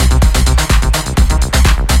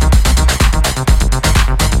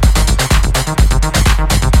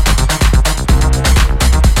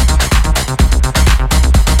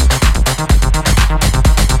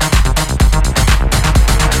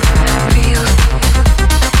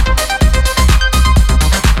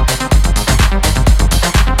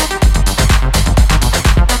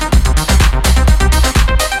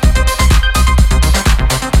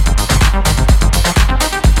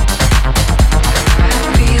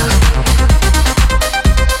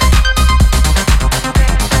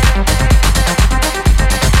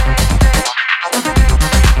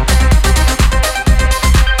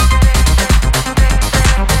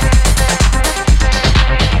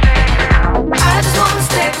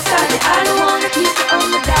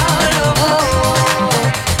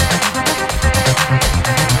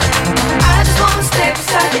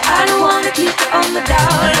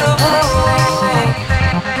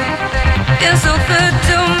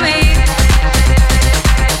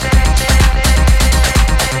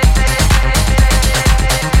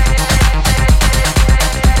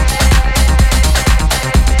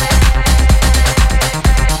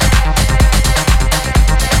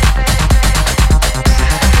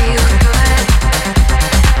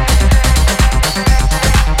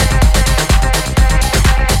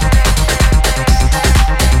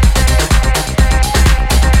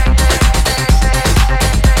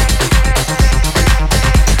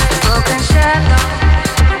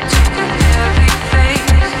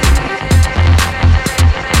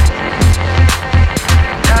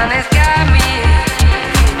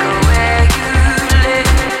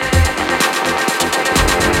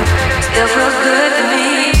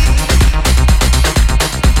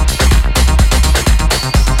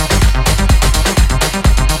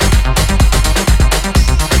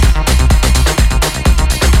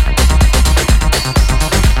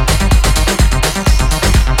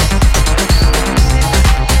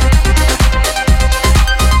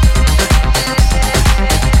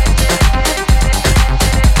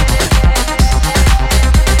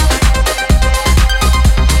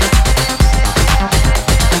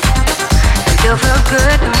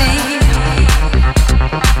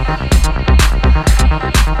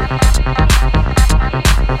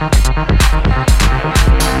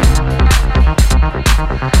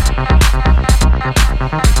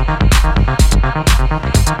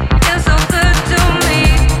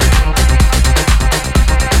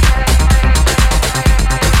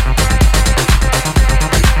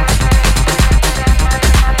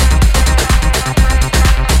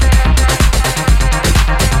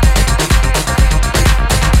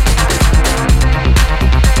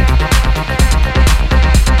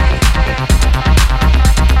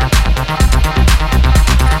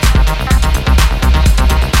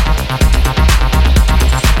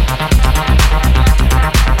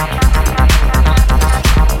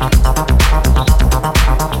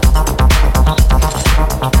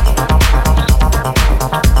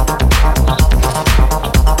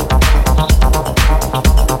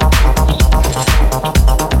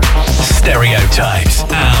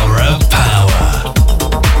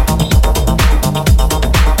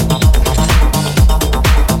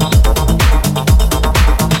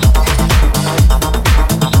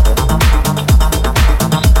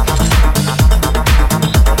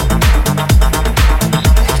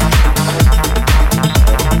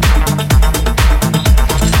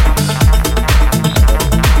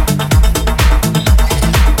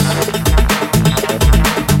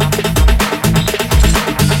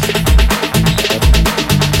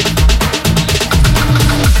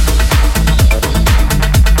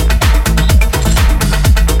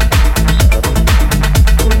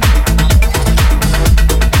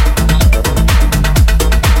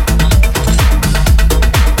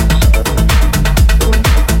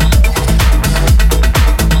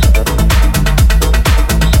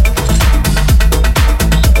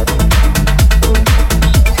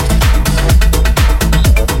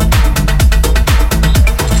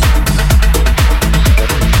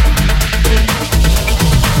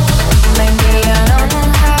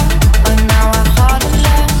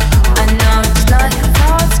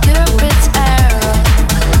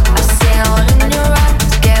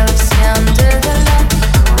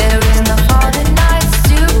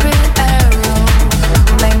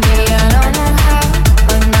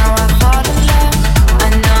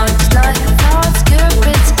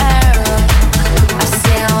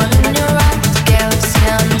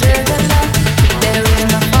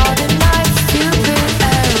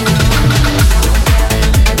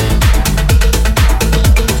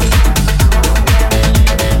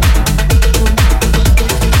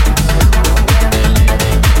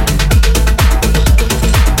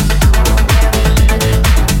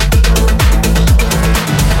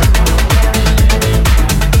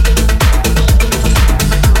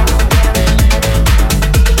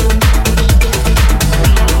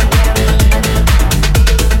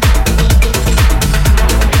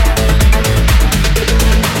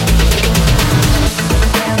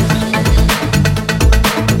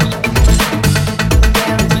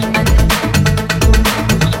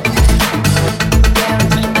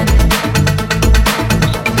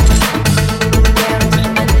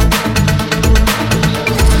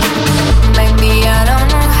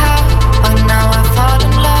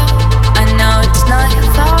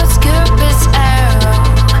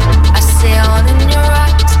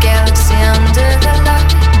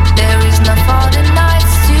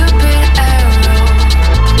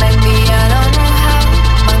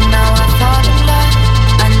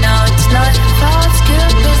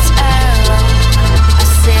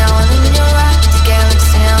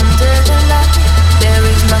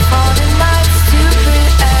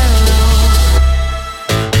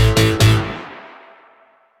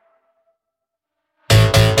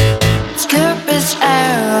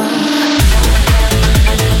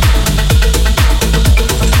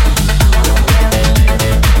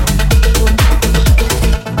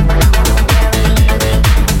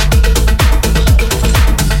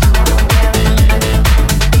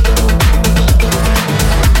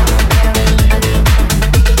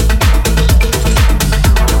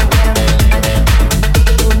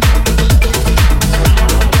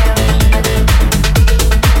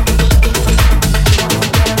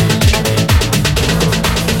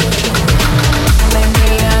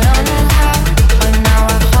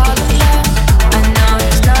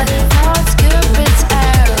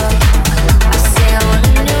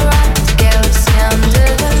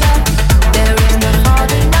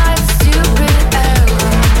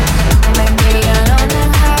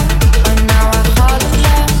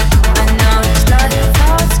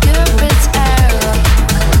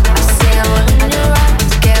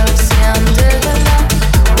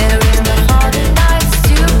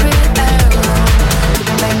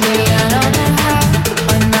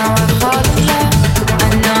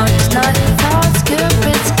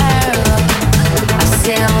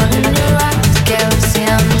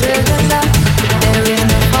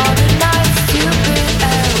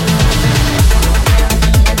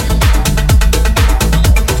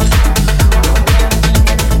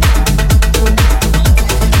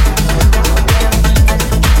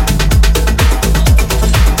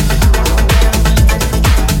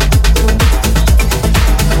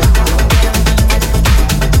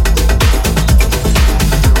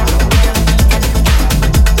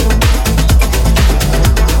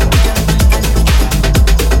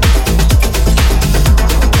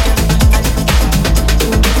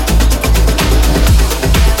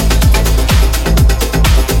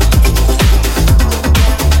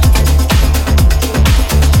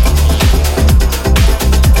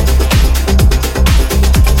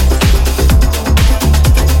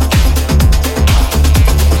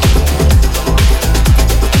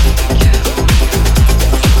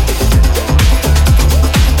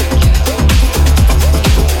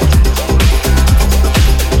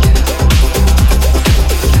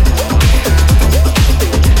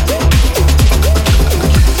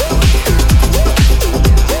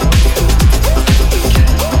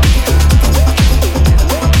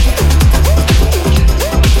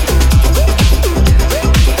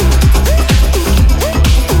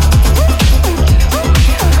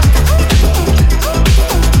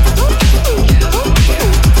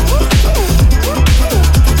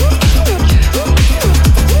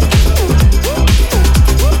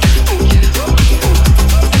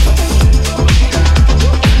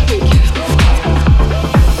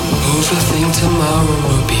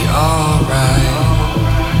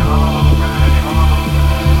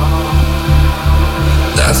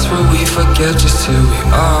 forget just who we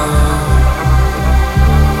are.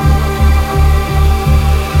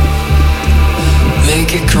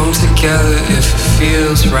 Make it come together if it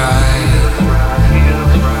feels right.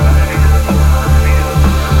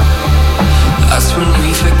 That's when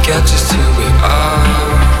we forget just who we are.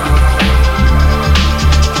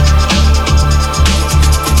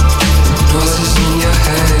 Voices in your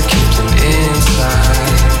head, keep them inside.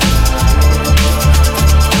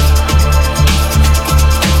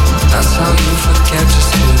 That's how you forget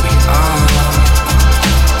just who we are.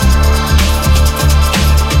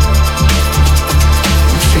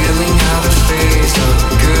 Feeling out the phase of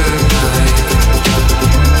a good night.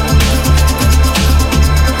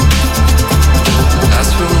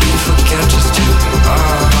 That's when we forget just who we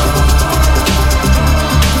are.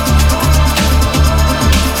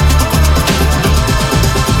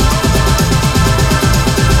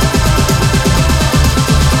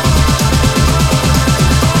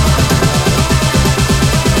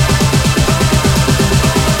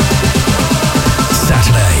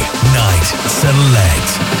 Saturday Night Select.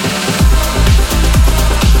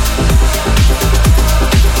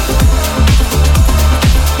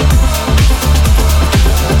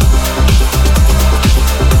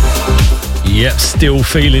 Yep, still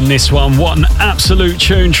feeling this one. What an absolute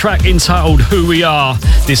tune. Track entitled Who We Are.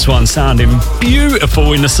 This one sounding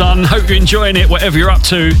beautiful in the sun. Hope you're enjoying it, whatever you're up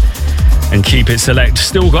to. And keep it select.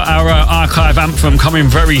 Still got our archive anthem coming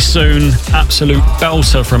very soon. Absolute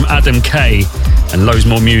belter from Adam K. And loads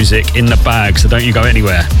more music in the bag, so don't you go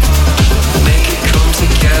anywhere. Make it come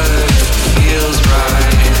together if it feels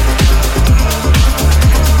right.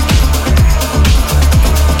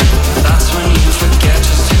 That's when you forget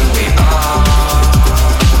just who we are.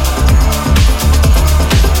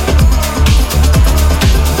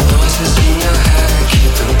 Voices in your head,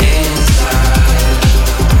 keep them inside.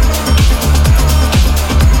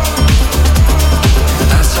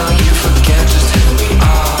 That's how you forget just who we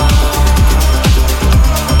are.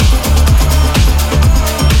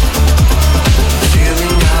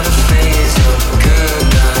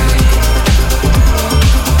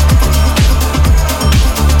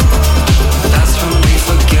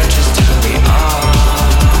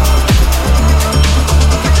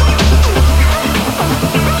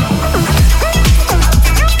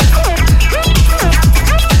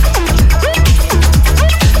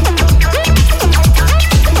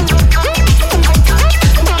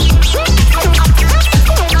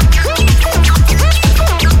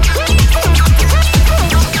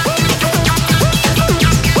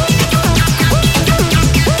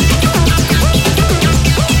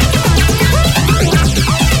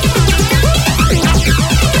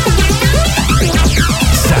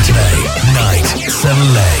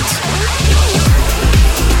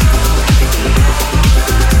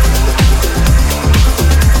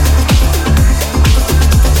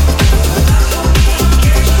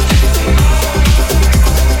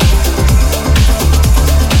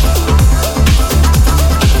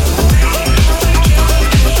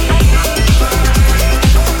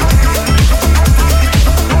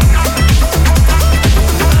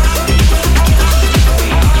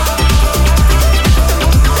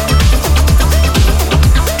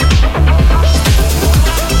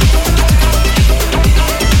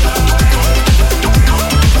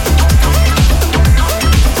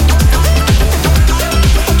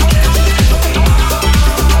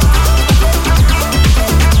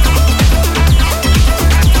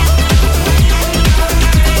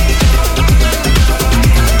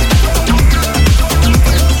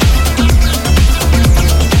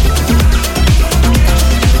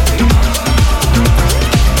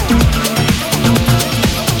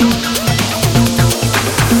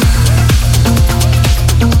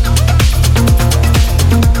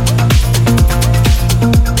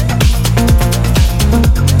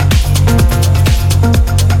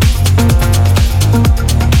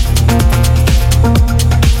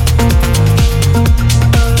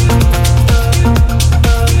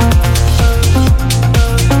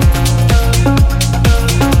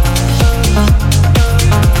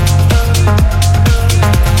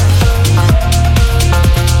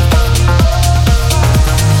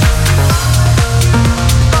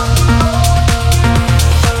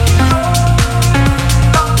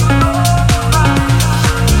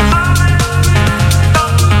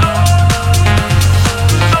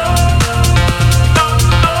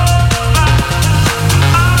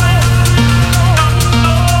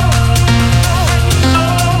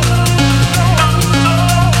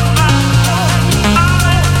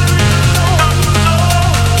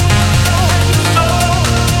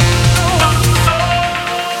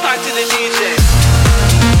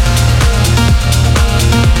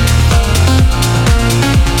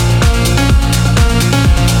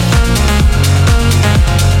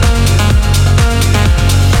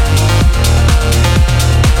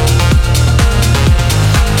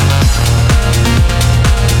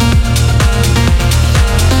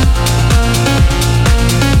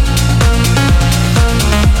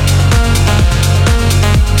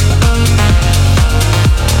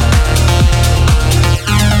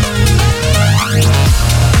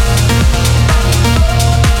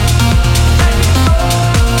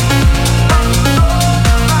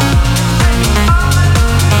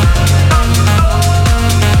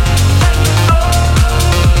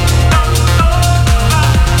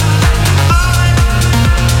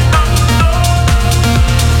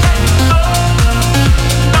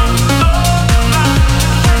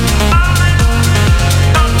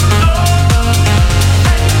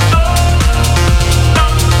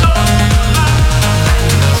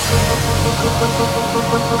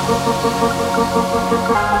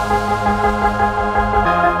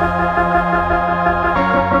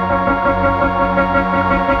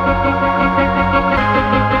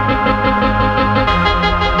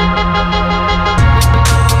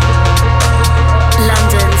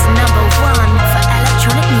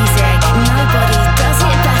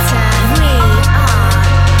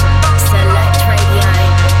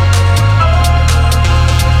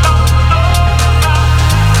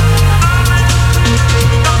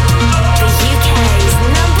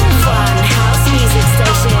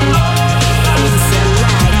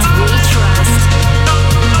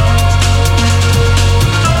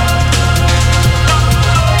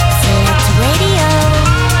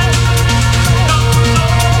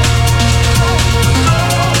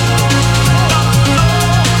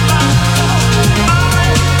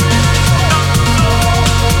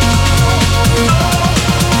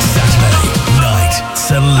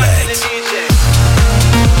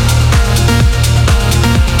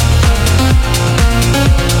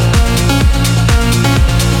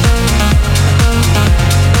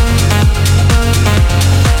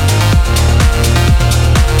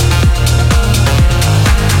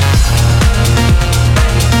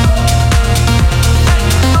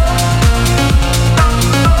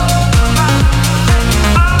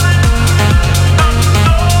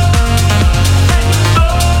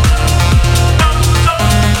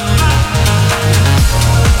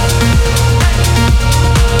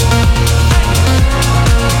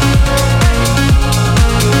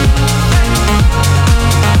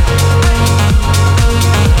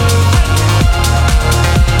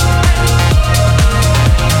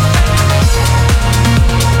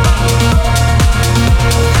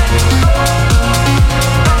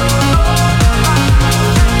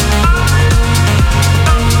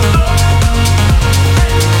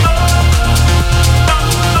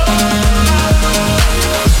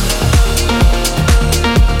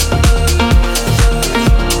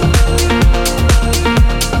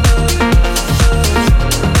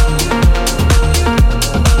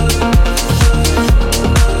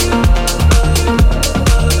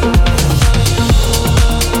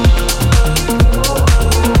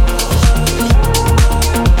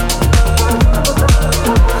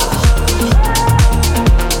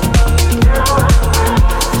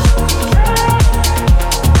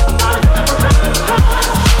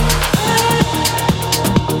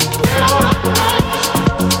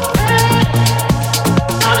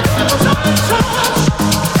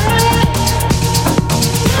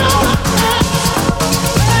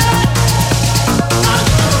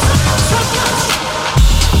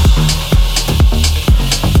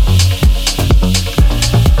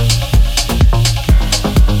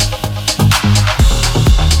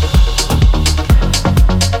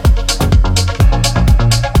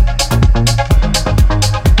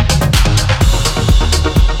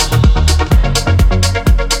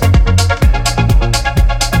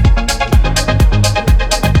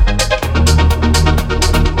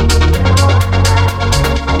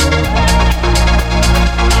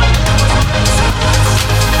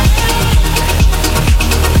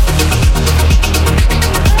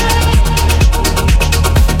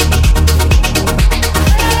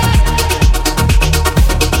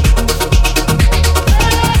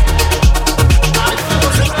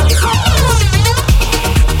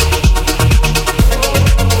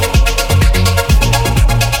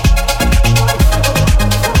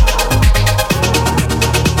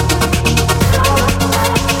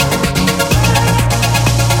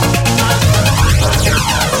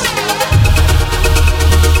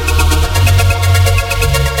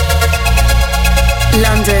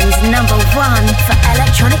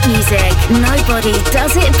 Nobody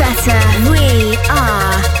does it better. We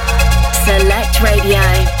are Select Radio.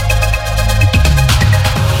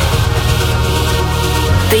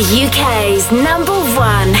 The UK's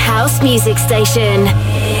 #1 house music station.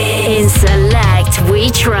 In Select, we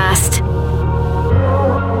trust.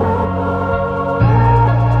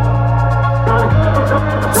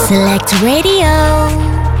 Select Radio.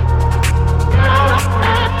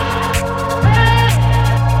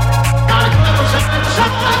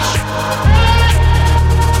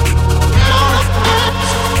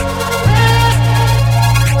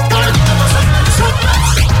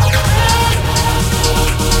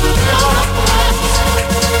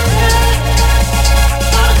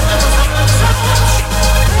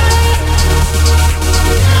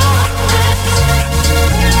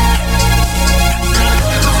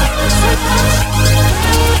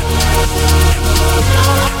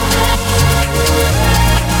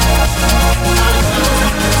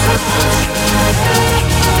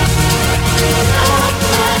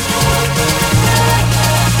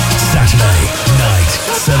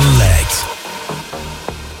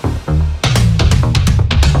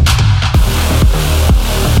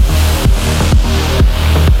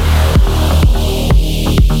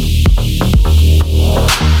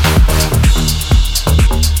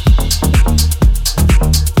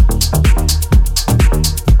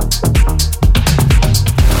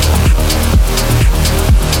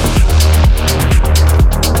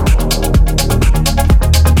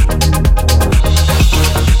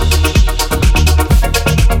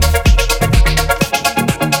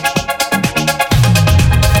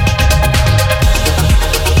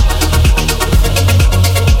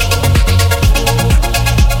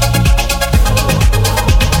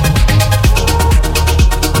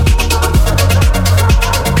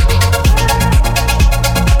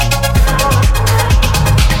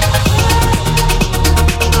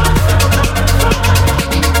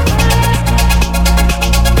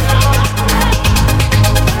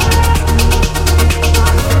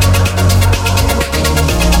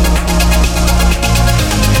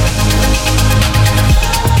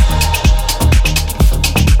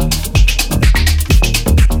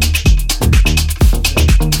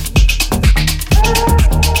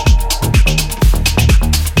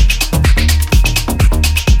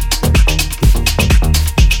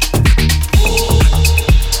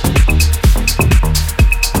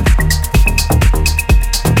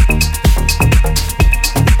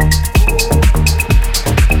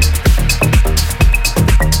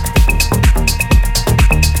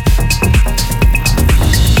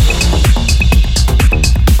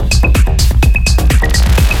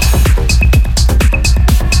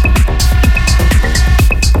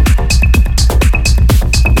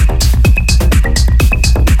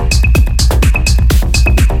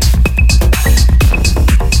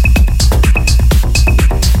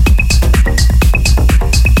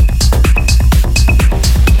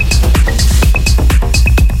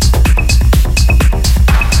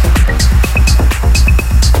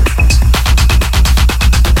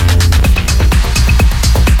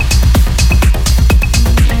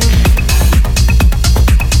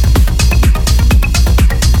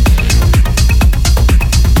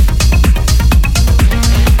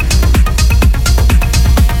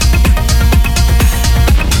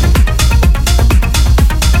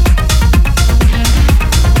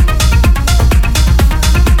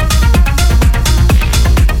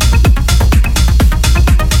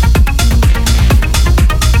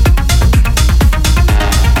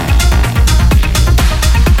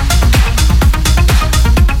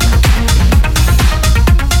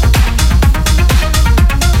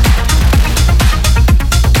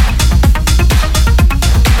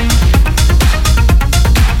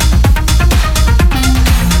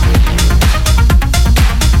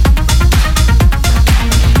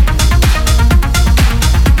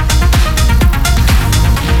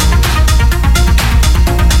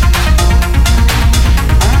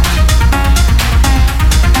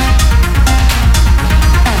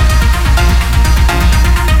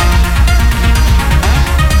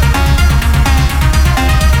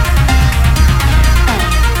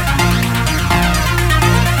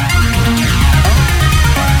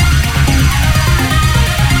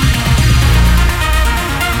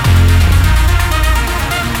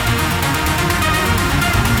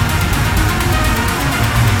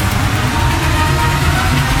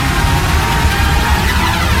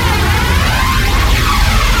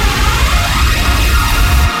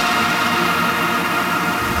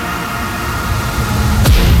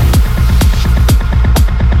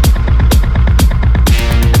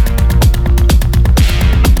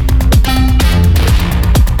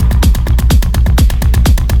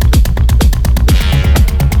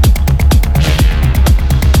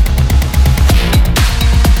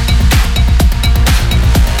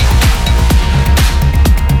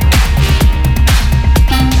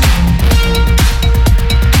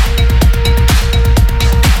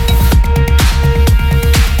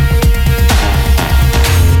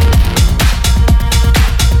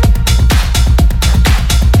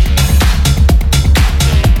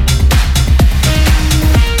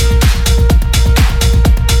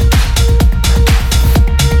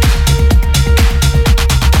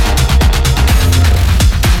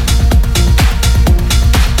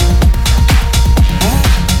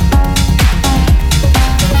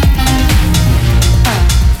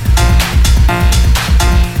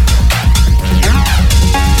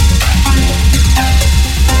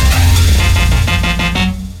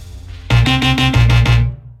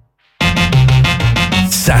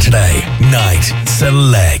 Saturday Night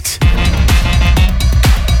Select.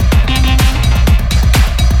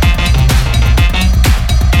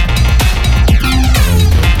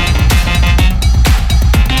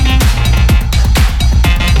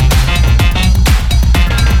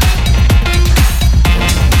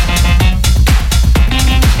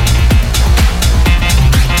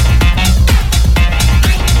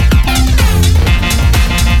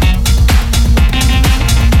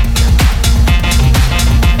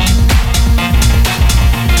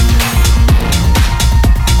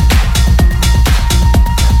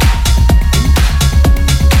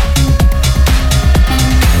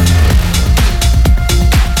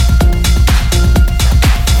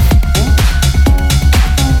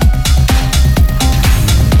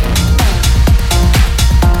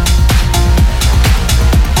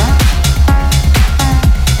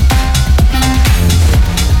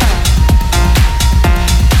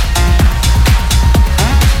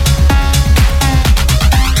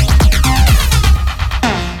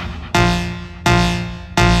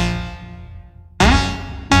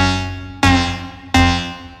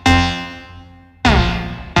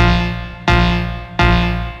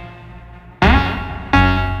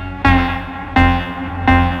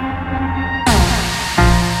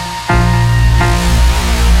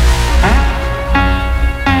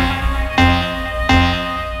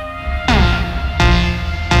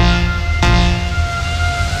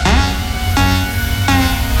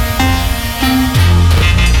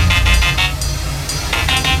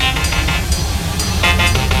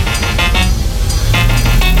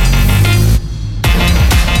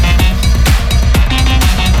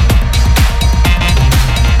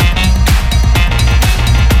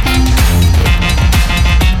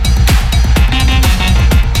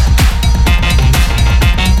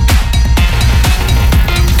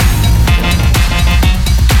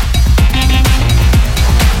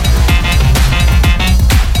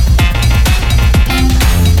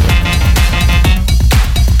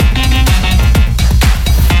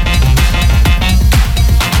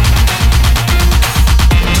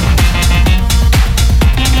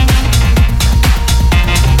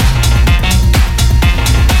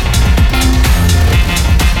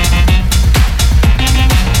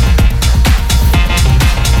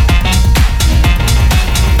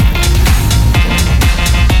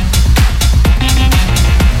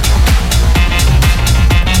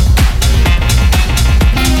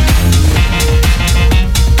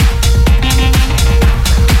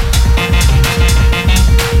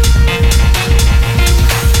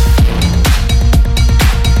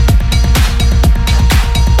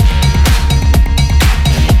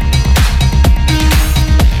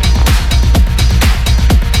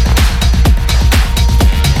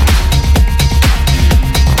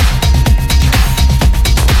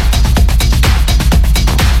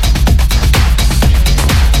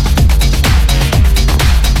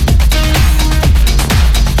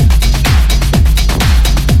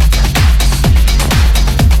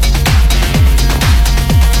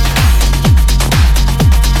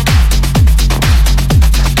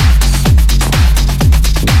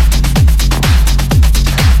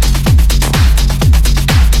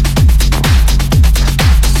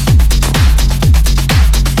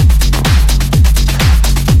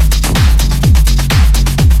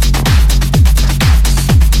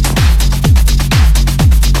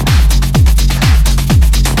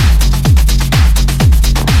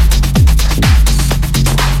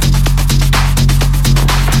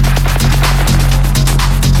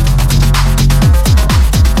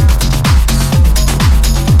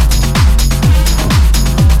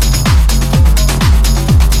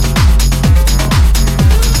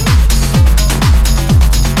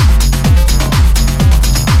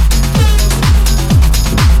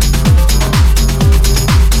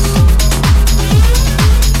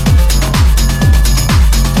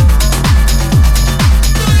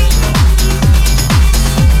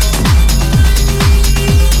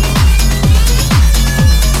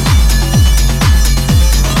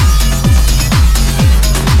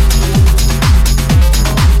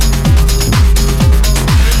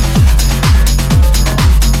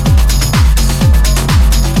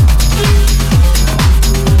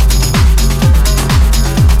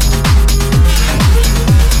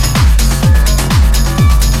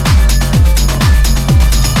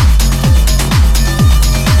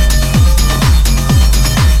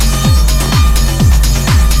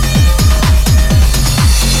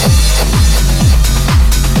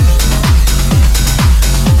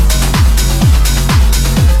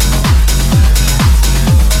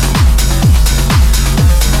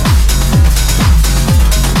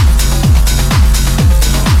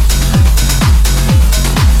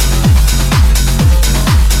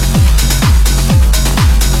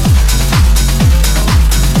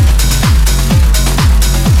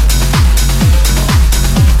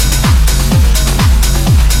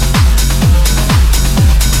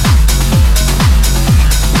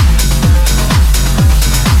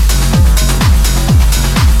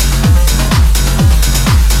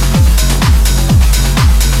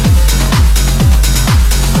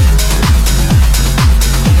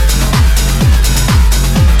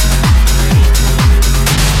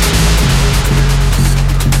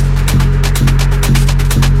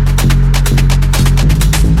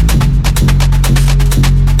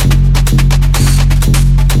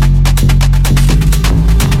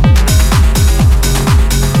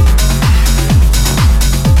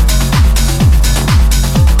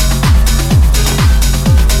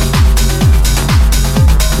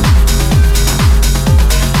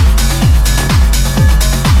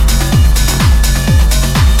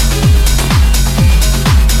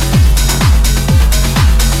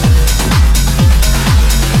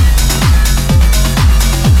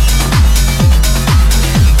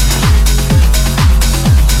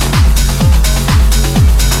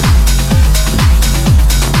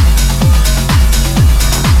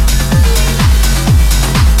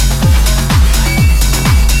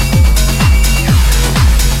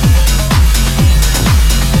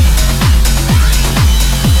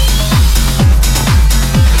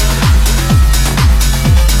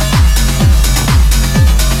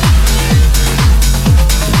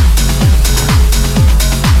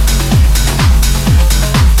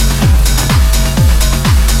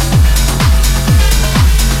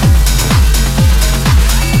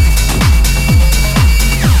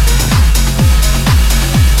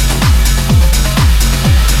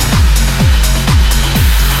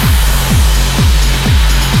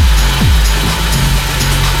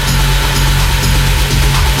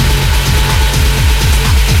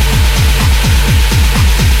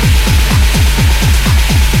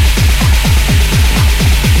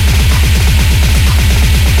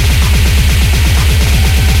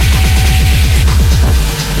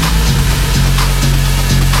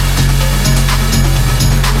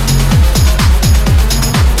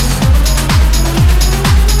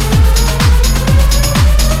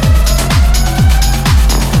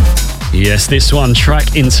 Yes, this one,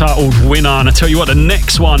 track entitled Winner. And I tell you what, the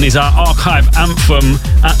next one is our archive anthem,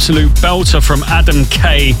 absolute belter from Adam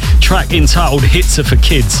K, track entitled Hits Are for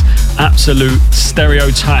Kids, absolute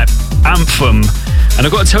Stereotype anthem. And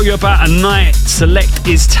I've got to tell you about a night Select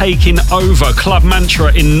is taking over Club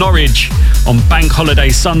Mantra in Norwich on Bank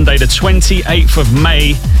Holiday Sunday, the 28th of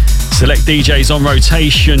May. Select DJs on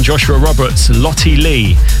rotation: Joshua Roberts, Lottie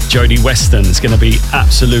Lee, Jodie Weston. It's going to be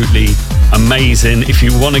absolutely amazing. If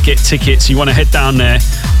you want to get tickets, you want to head down there,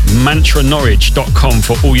 mantranorwich.com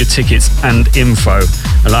for all your tickets and info.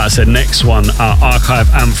 And like I said, next one, our archive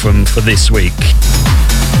anthem for this week.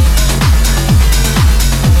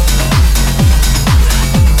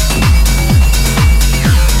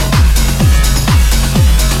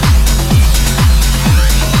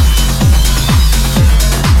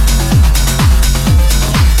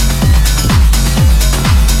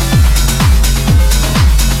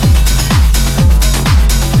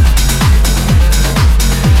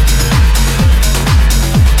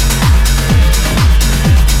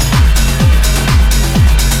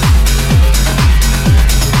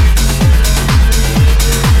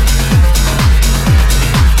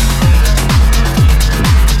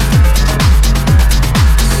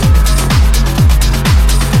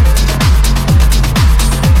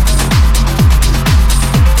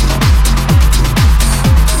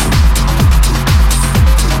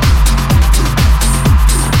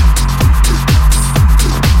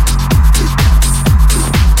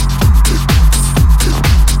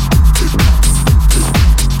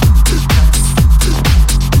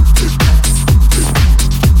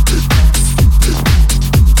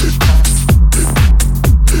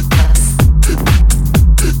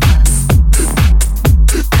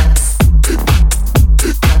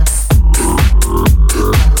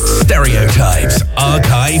 Stereotype's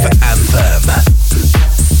Archive Anthem.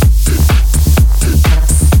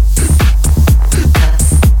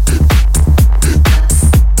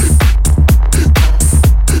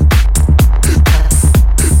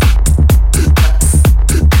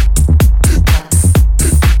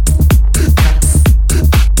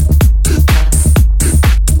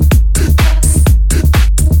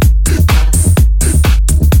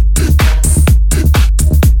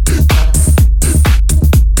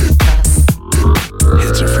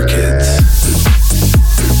 Hits are for kids.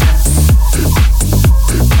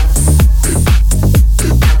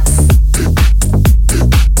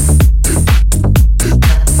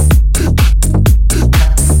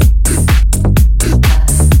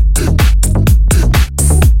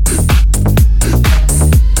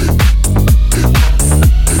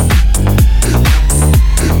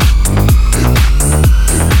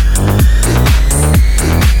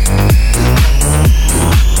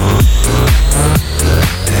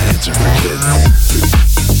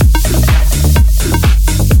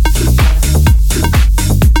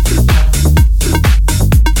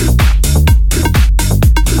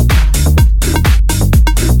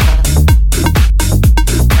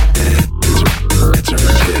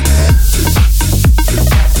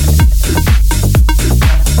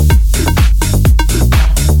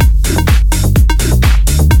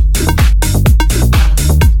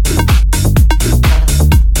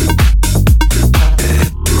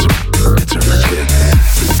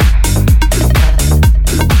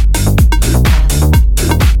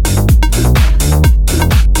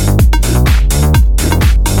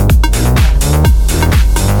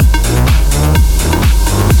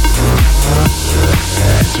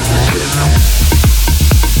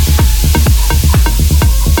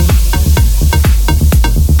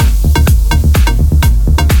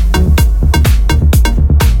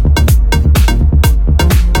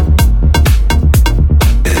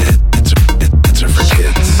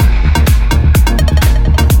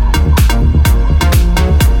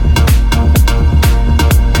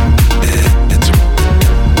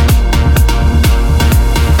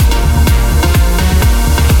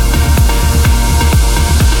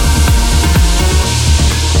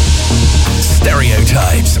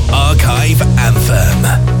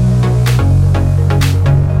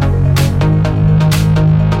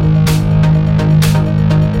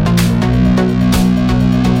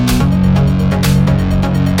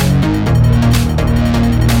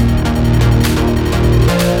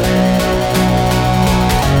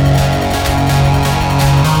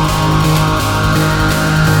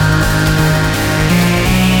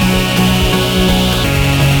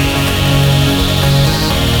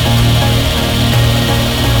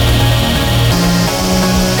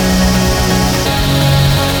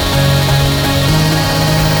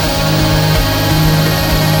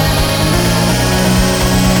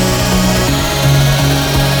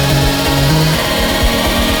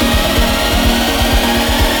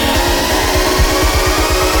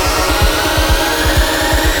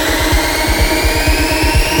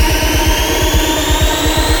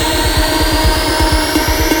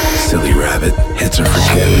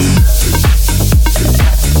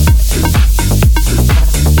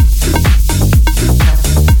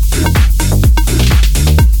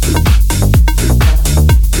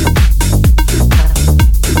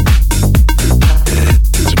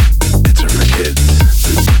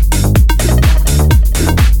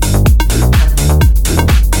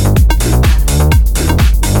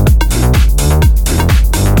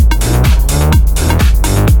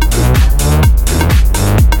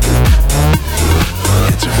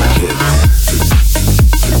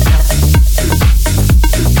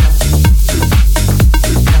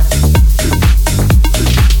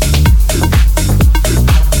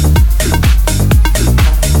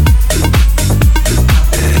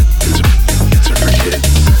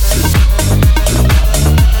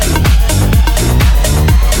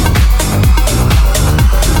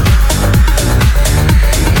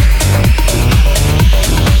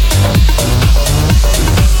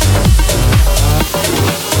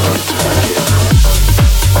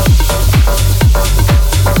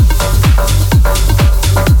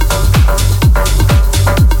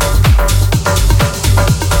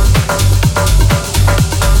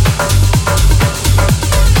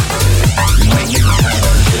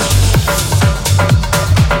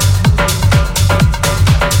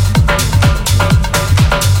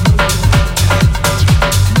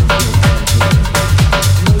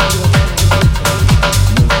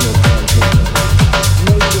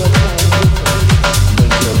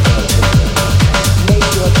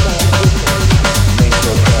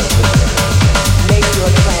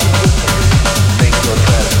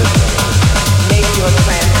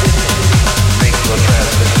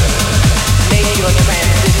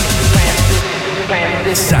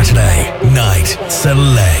 Saturday Night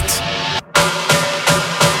Select.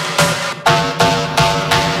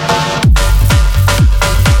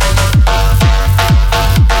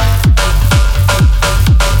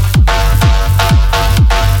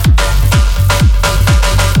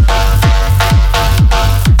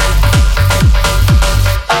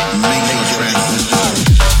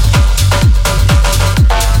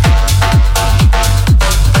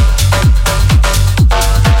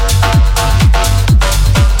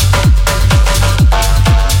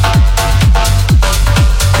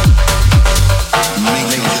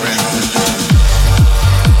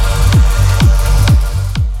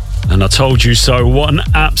 Told you so. What an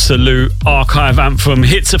absolute archive anthem.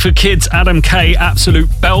 Hits it for kids. Adam K, absolute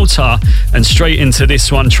belter. And straight into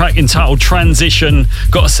this one, track entitled Transition.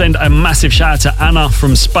 Got to send a massive shout out to Anna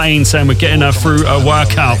from Spain, saying we're getting her through a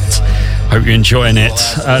workout. Hope you're enjoying it.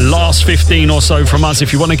 Last 15 or so from us.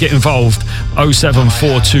 If you want to get involved,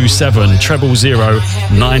 07427 000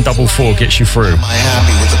 944 gets you through. Am I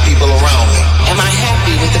happy with the people around me? Am I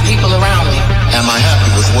happy with the people around me? Am I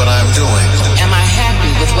happy with what I'm doing? Am I happy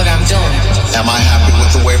with what I'm doing? Am I happy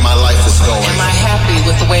with the way my life is going? Am I happy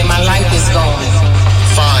with the way my life is going?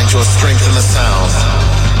 Find your strength in the sound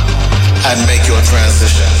and make your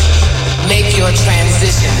transition. Make your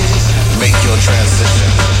transition. Make your transition.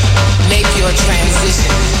 Make your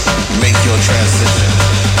transition. Make your transition.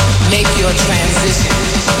 Make your transition.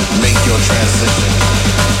 Make your transition.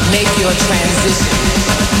 Make your transition.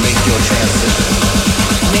 Make your transition.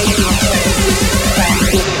 Make your transition.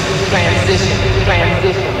 Transition.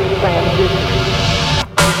 Transition. Transition.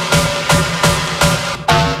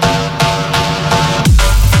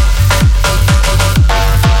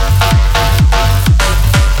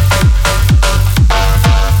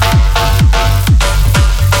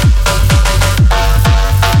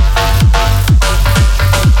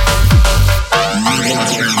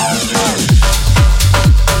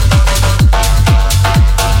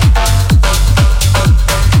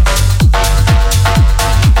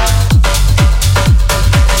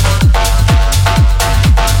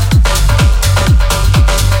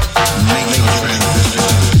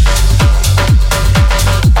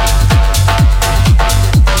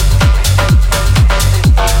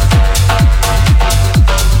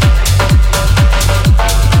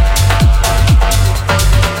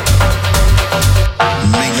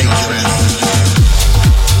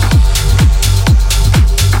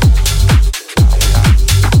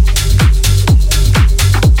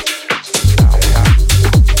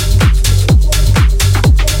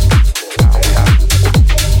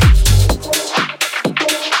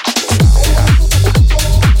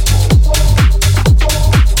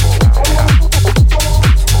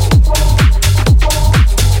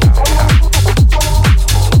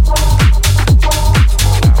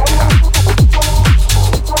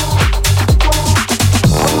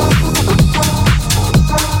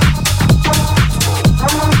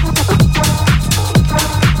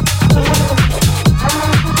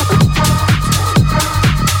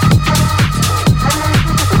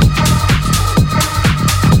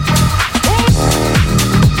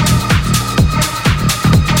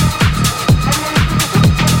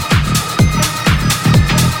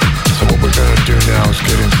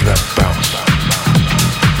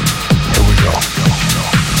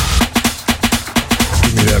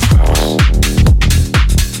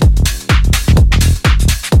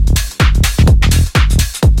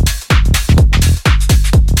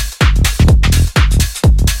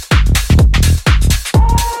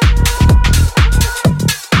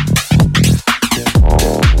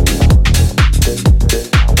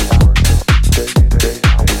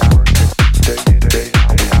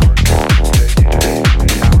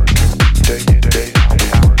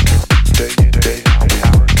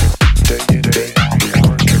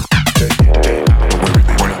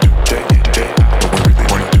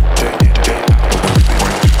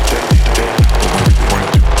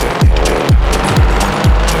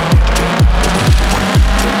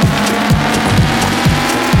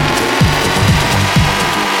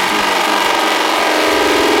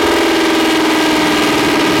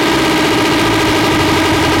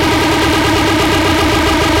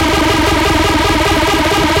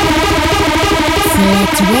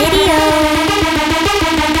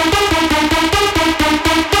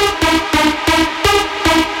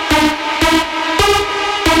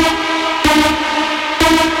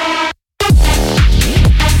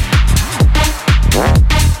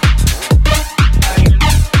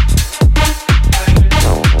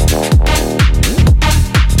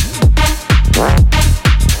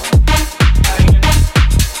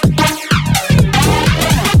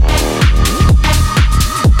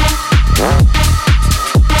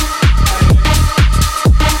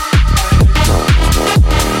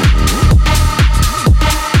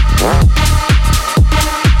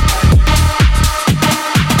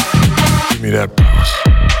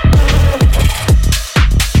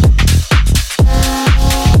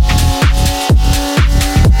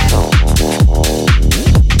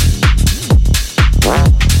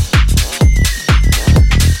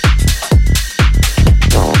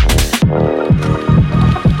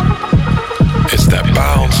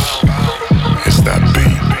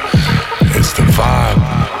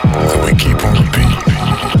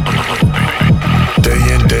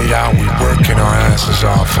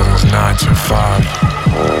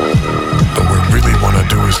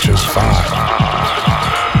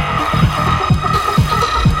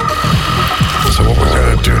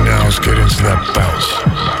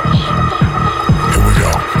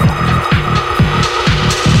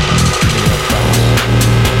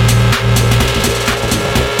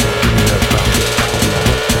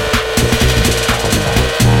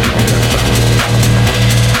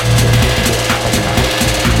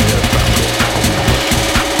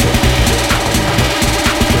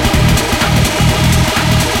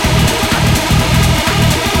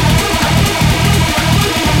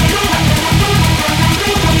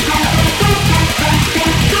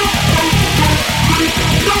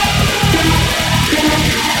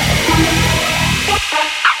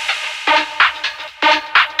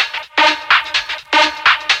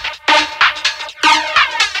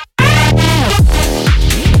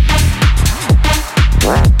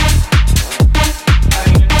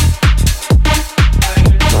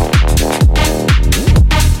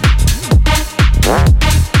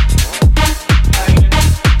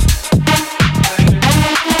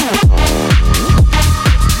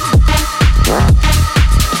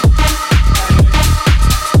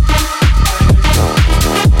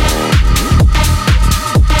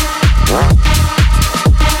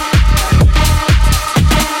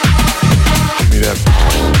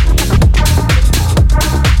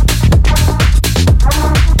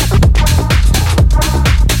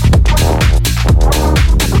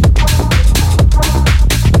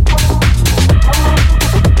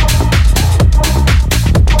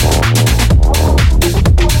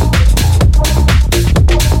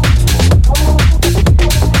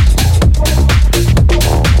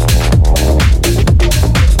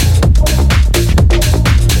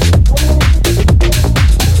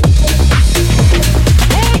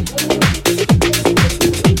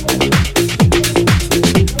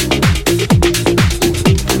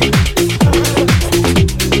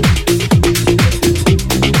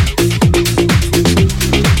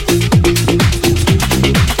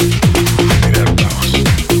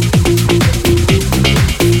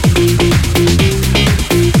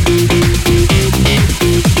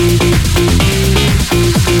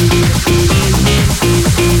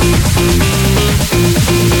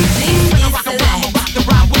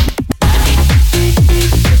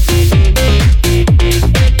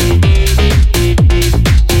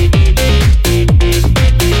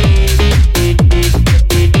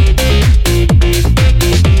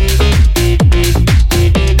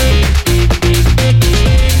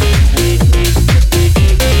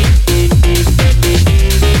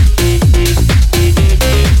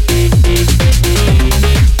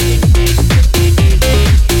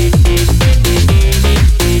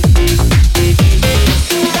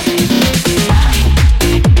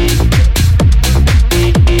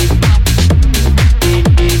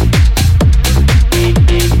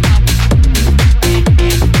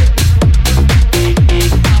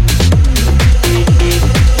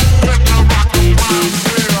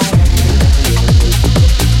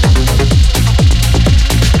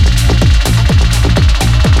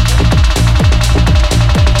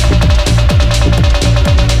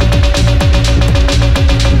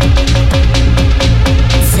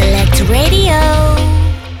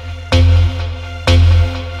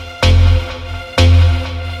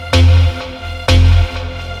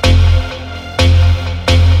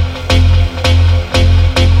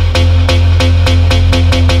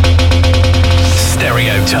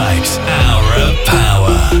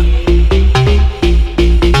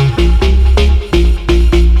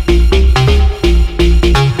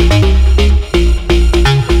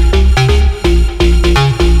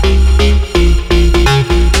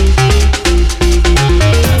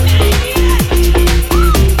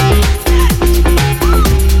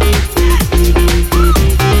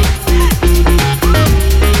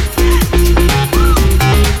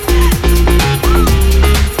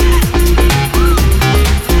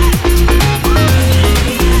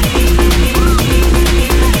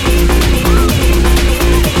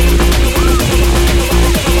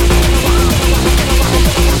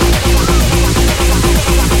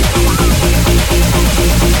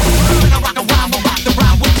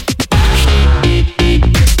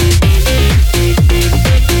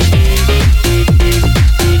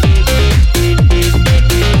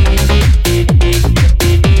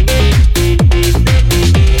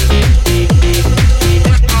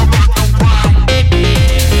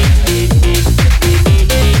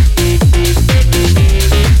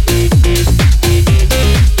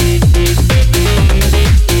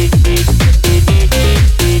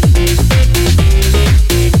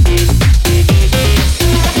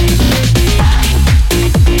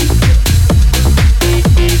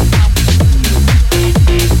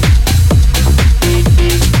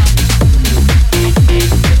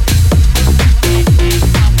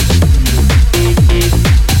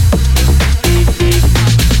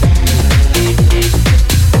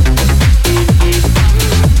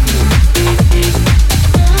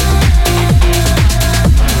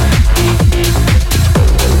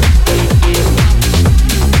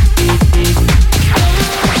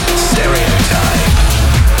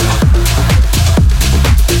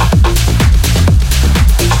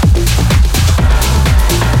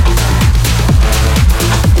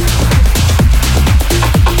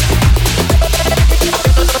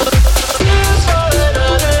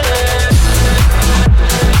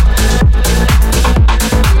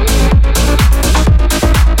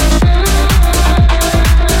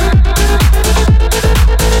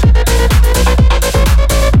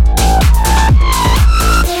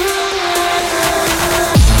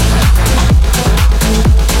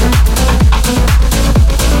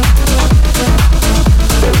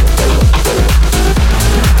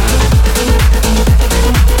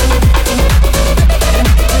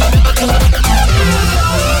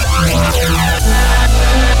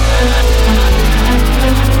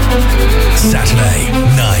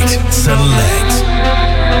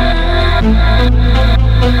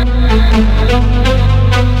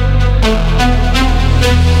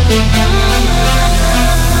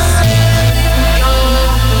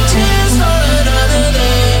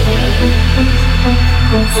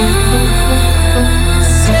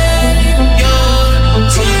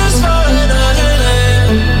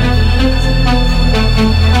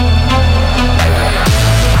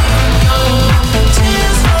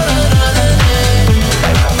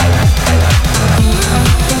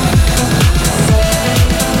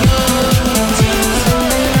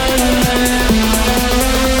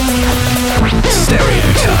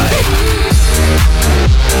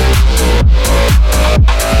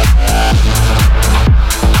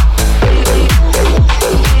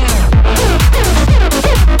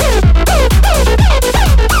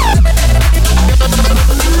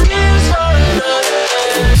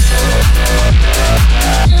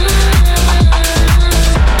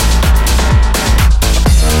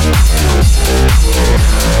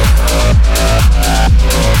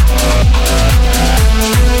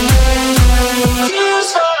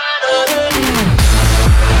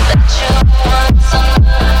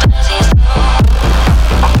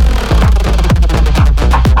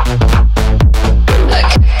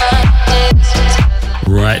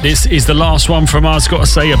 This is the last one from us. Got to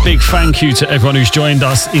say a big thank you to everyone who's joined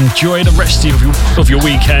us. Enjoy the rest of your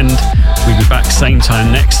weekend. We'll be back same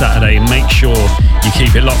time next Saturday. Make sure you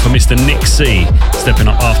keep it locked for Mr. Nick C, stepping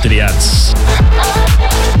up after the ads.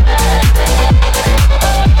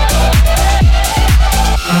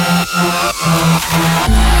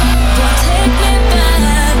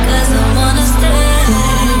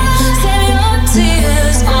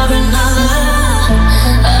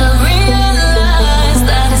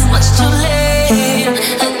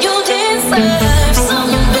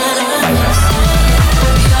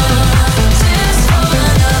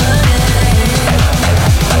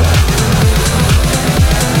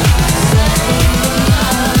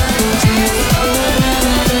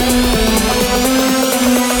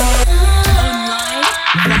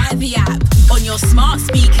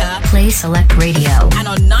 Select Radio. And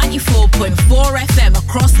on 94.4 FM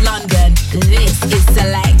across London, this is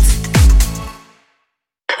Select.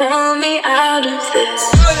 Pull me out of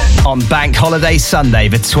this. On Bank Holiday Sunday,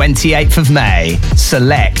 the 28th of May,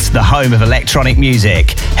 Select, the home of electronic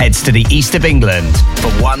music, heads to the east of England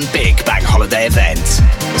for one big Bank Holiday event.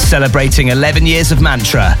 Celebrating 11 years of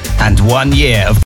Mantra and 1 year of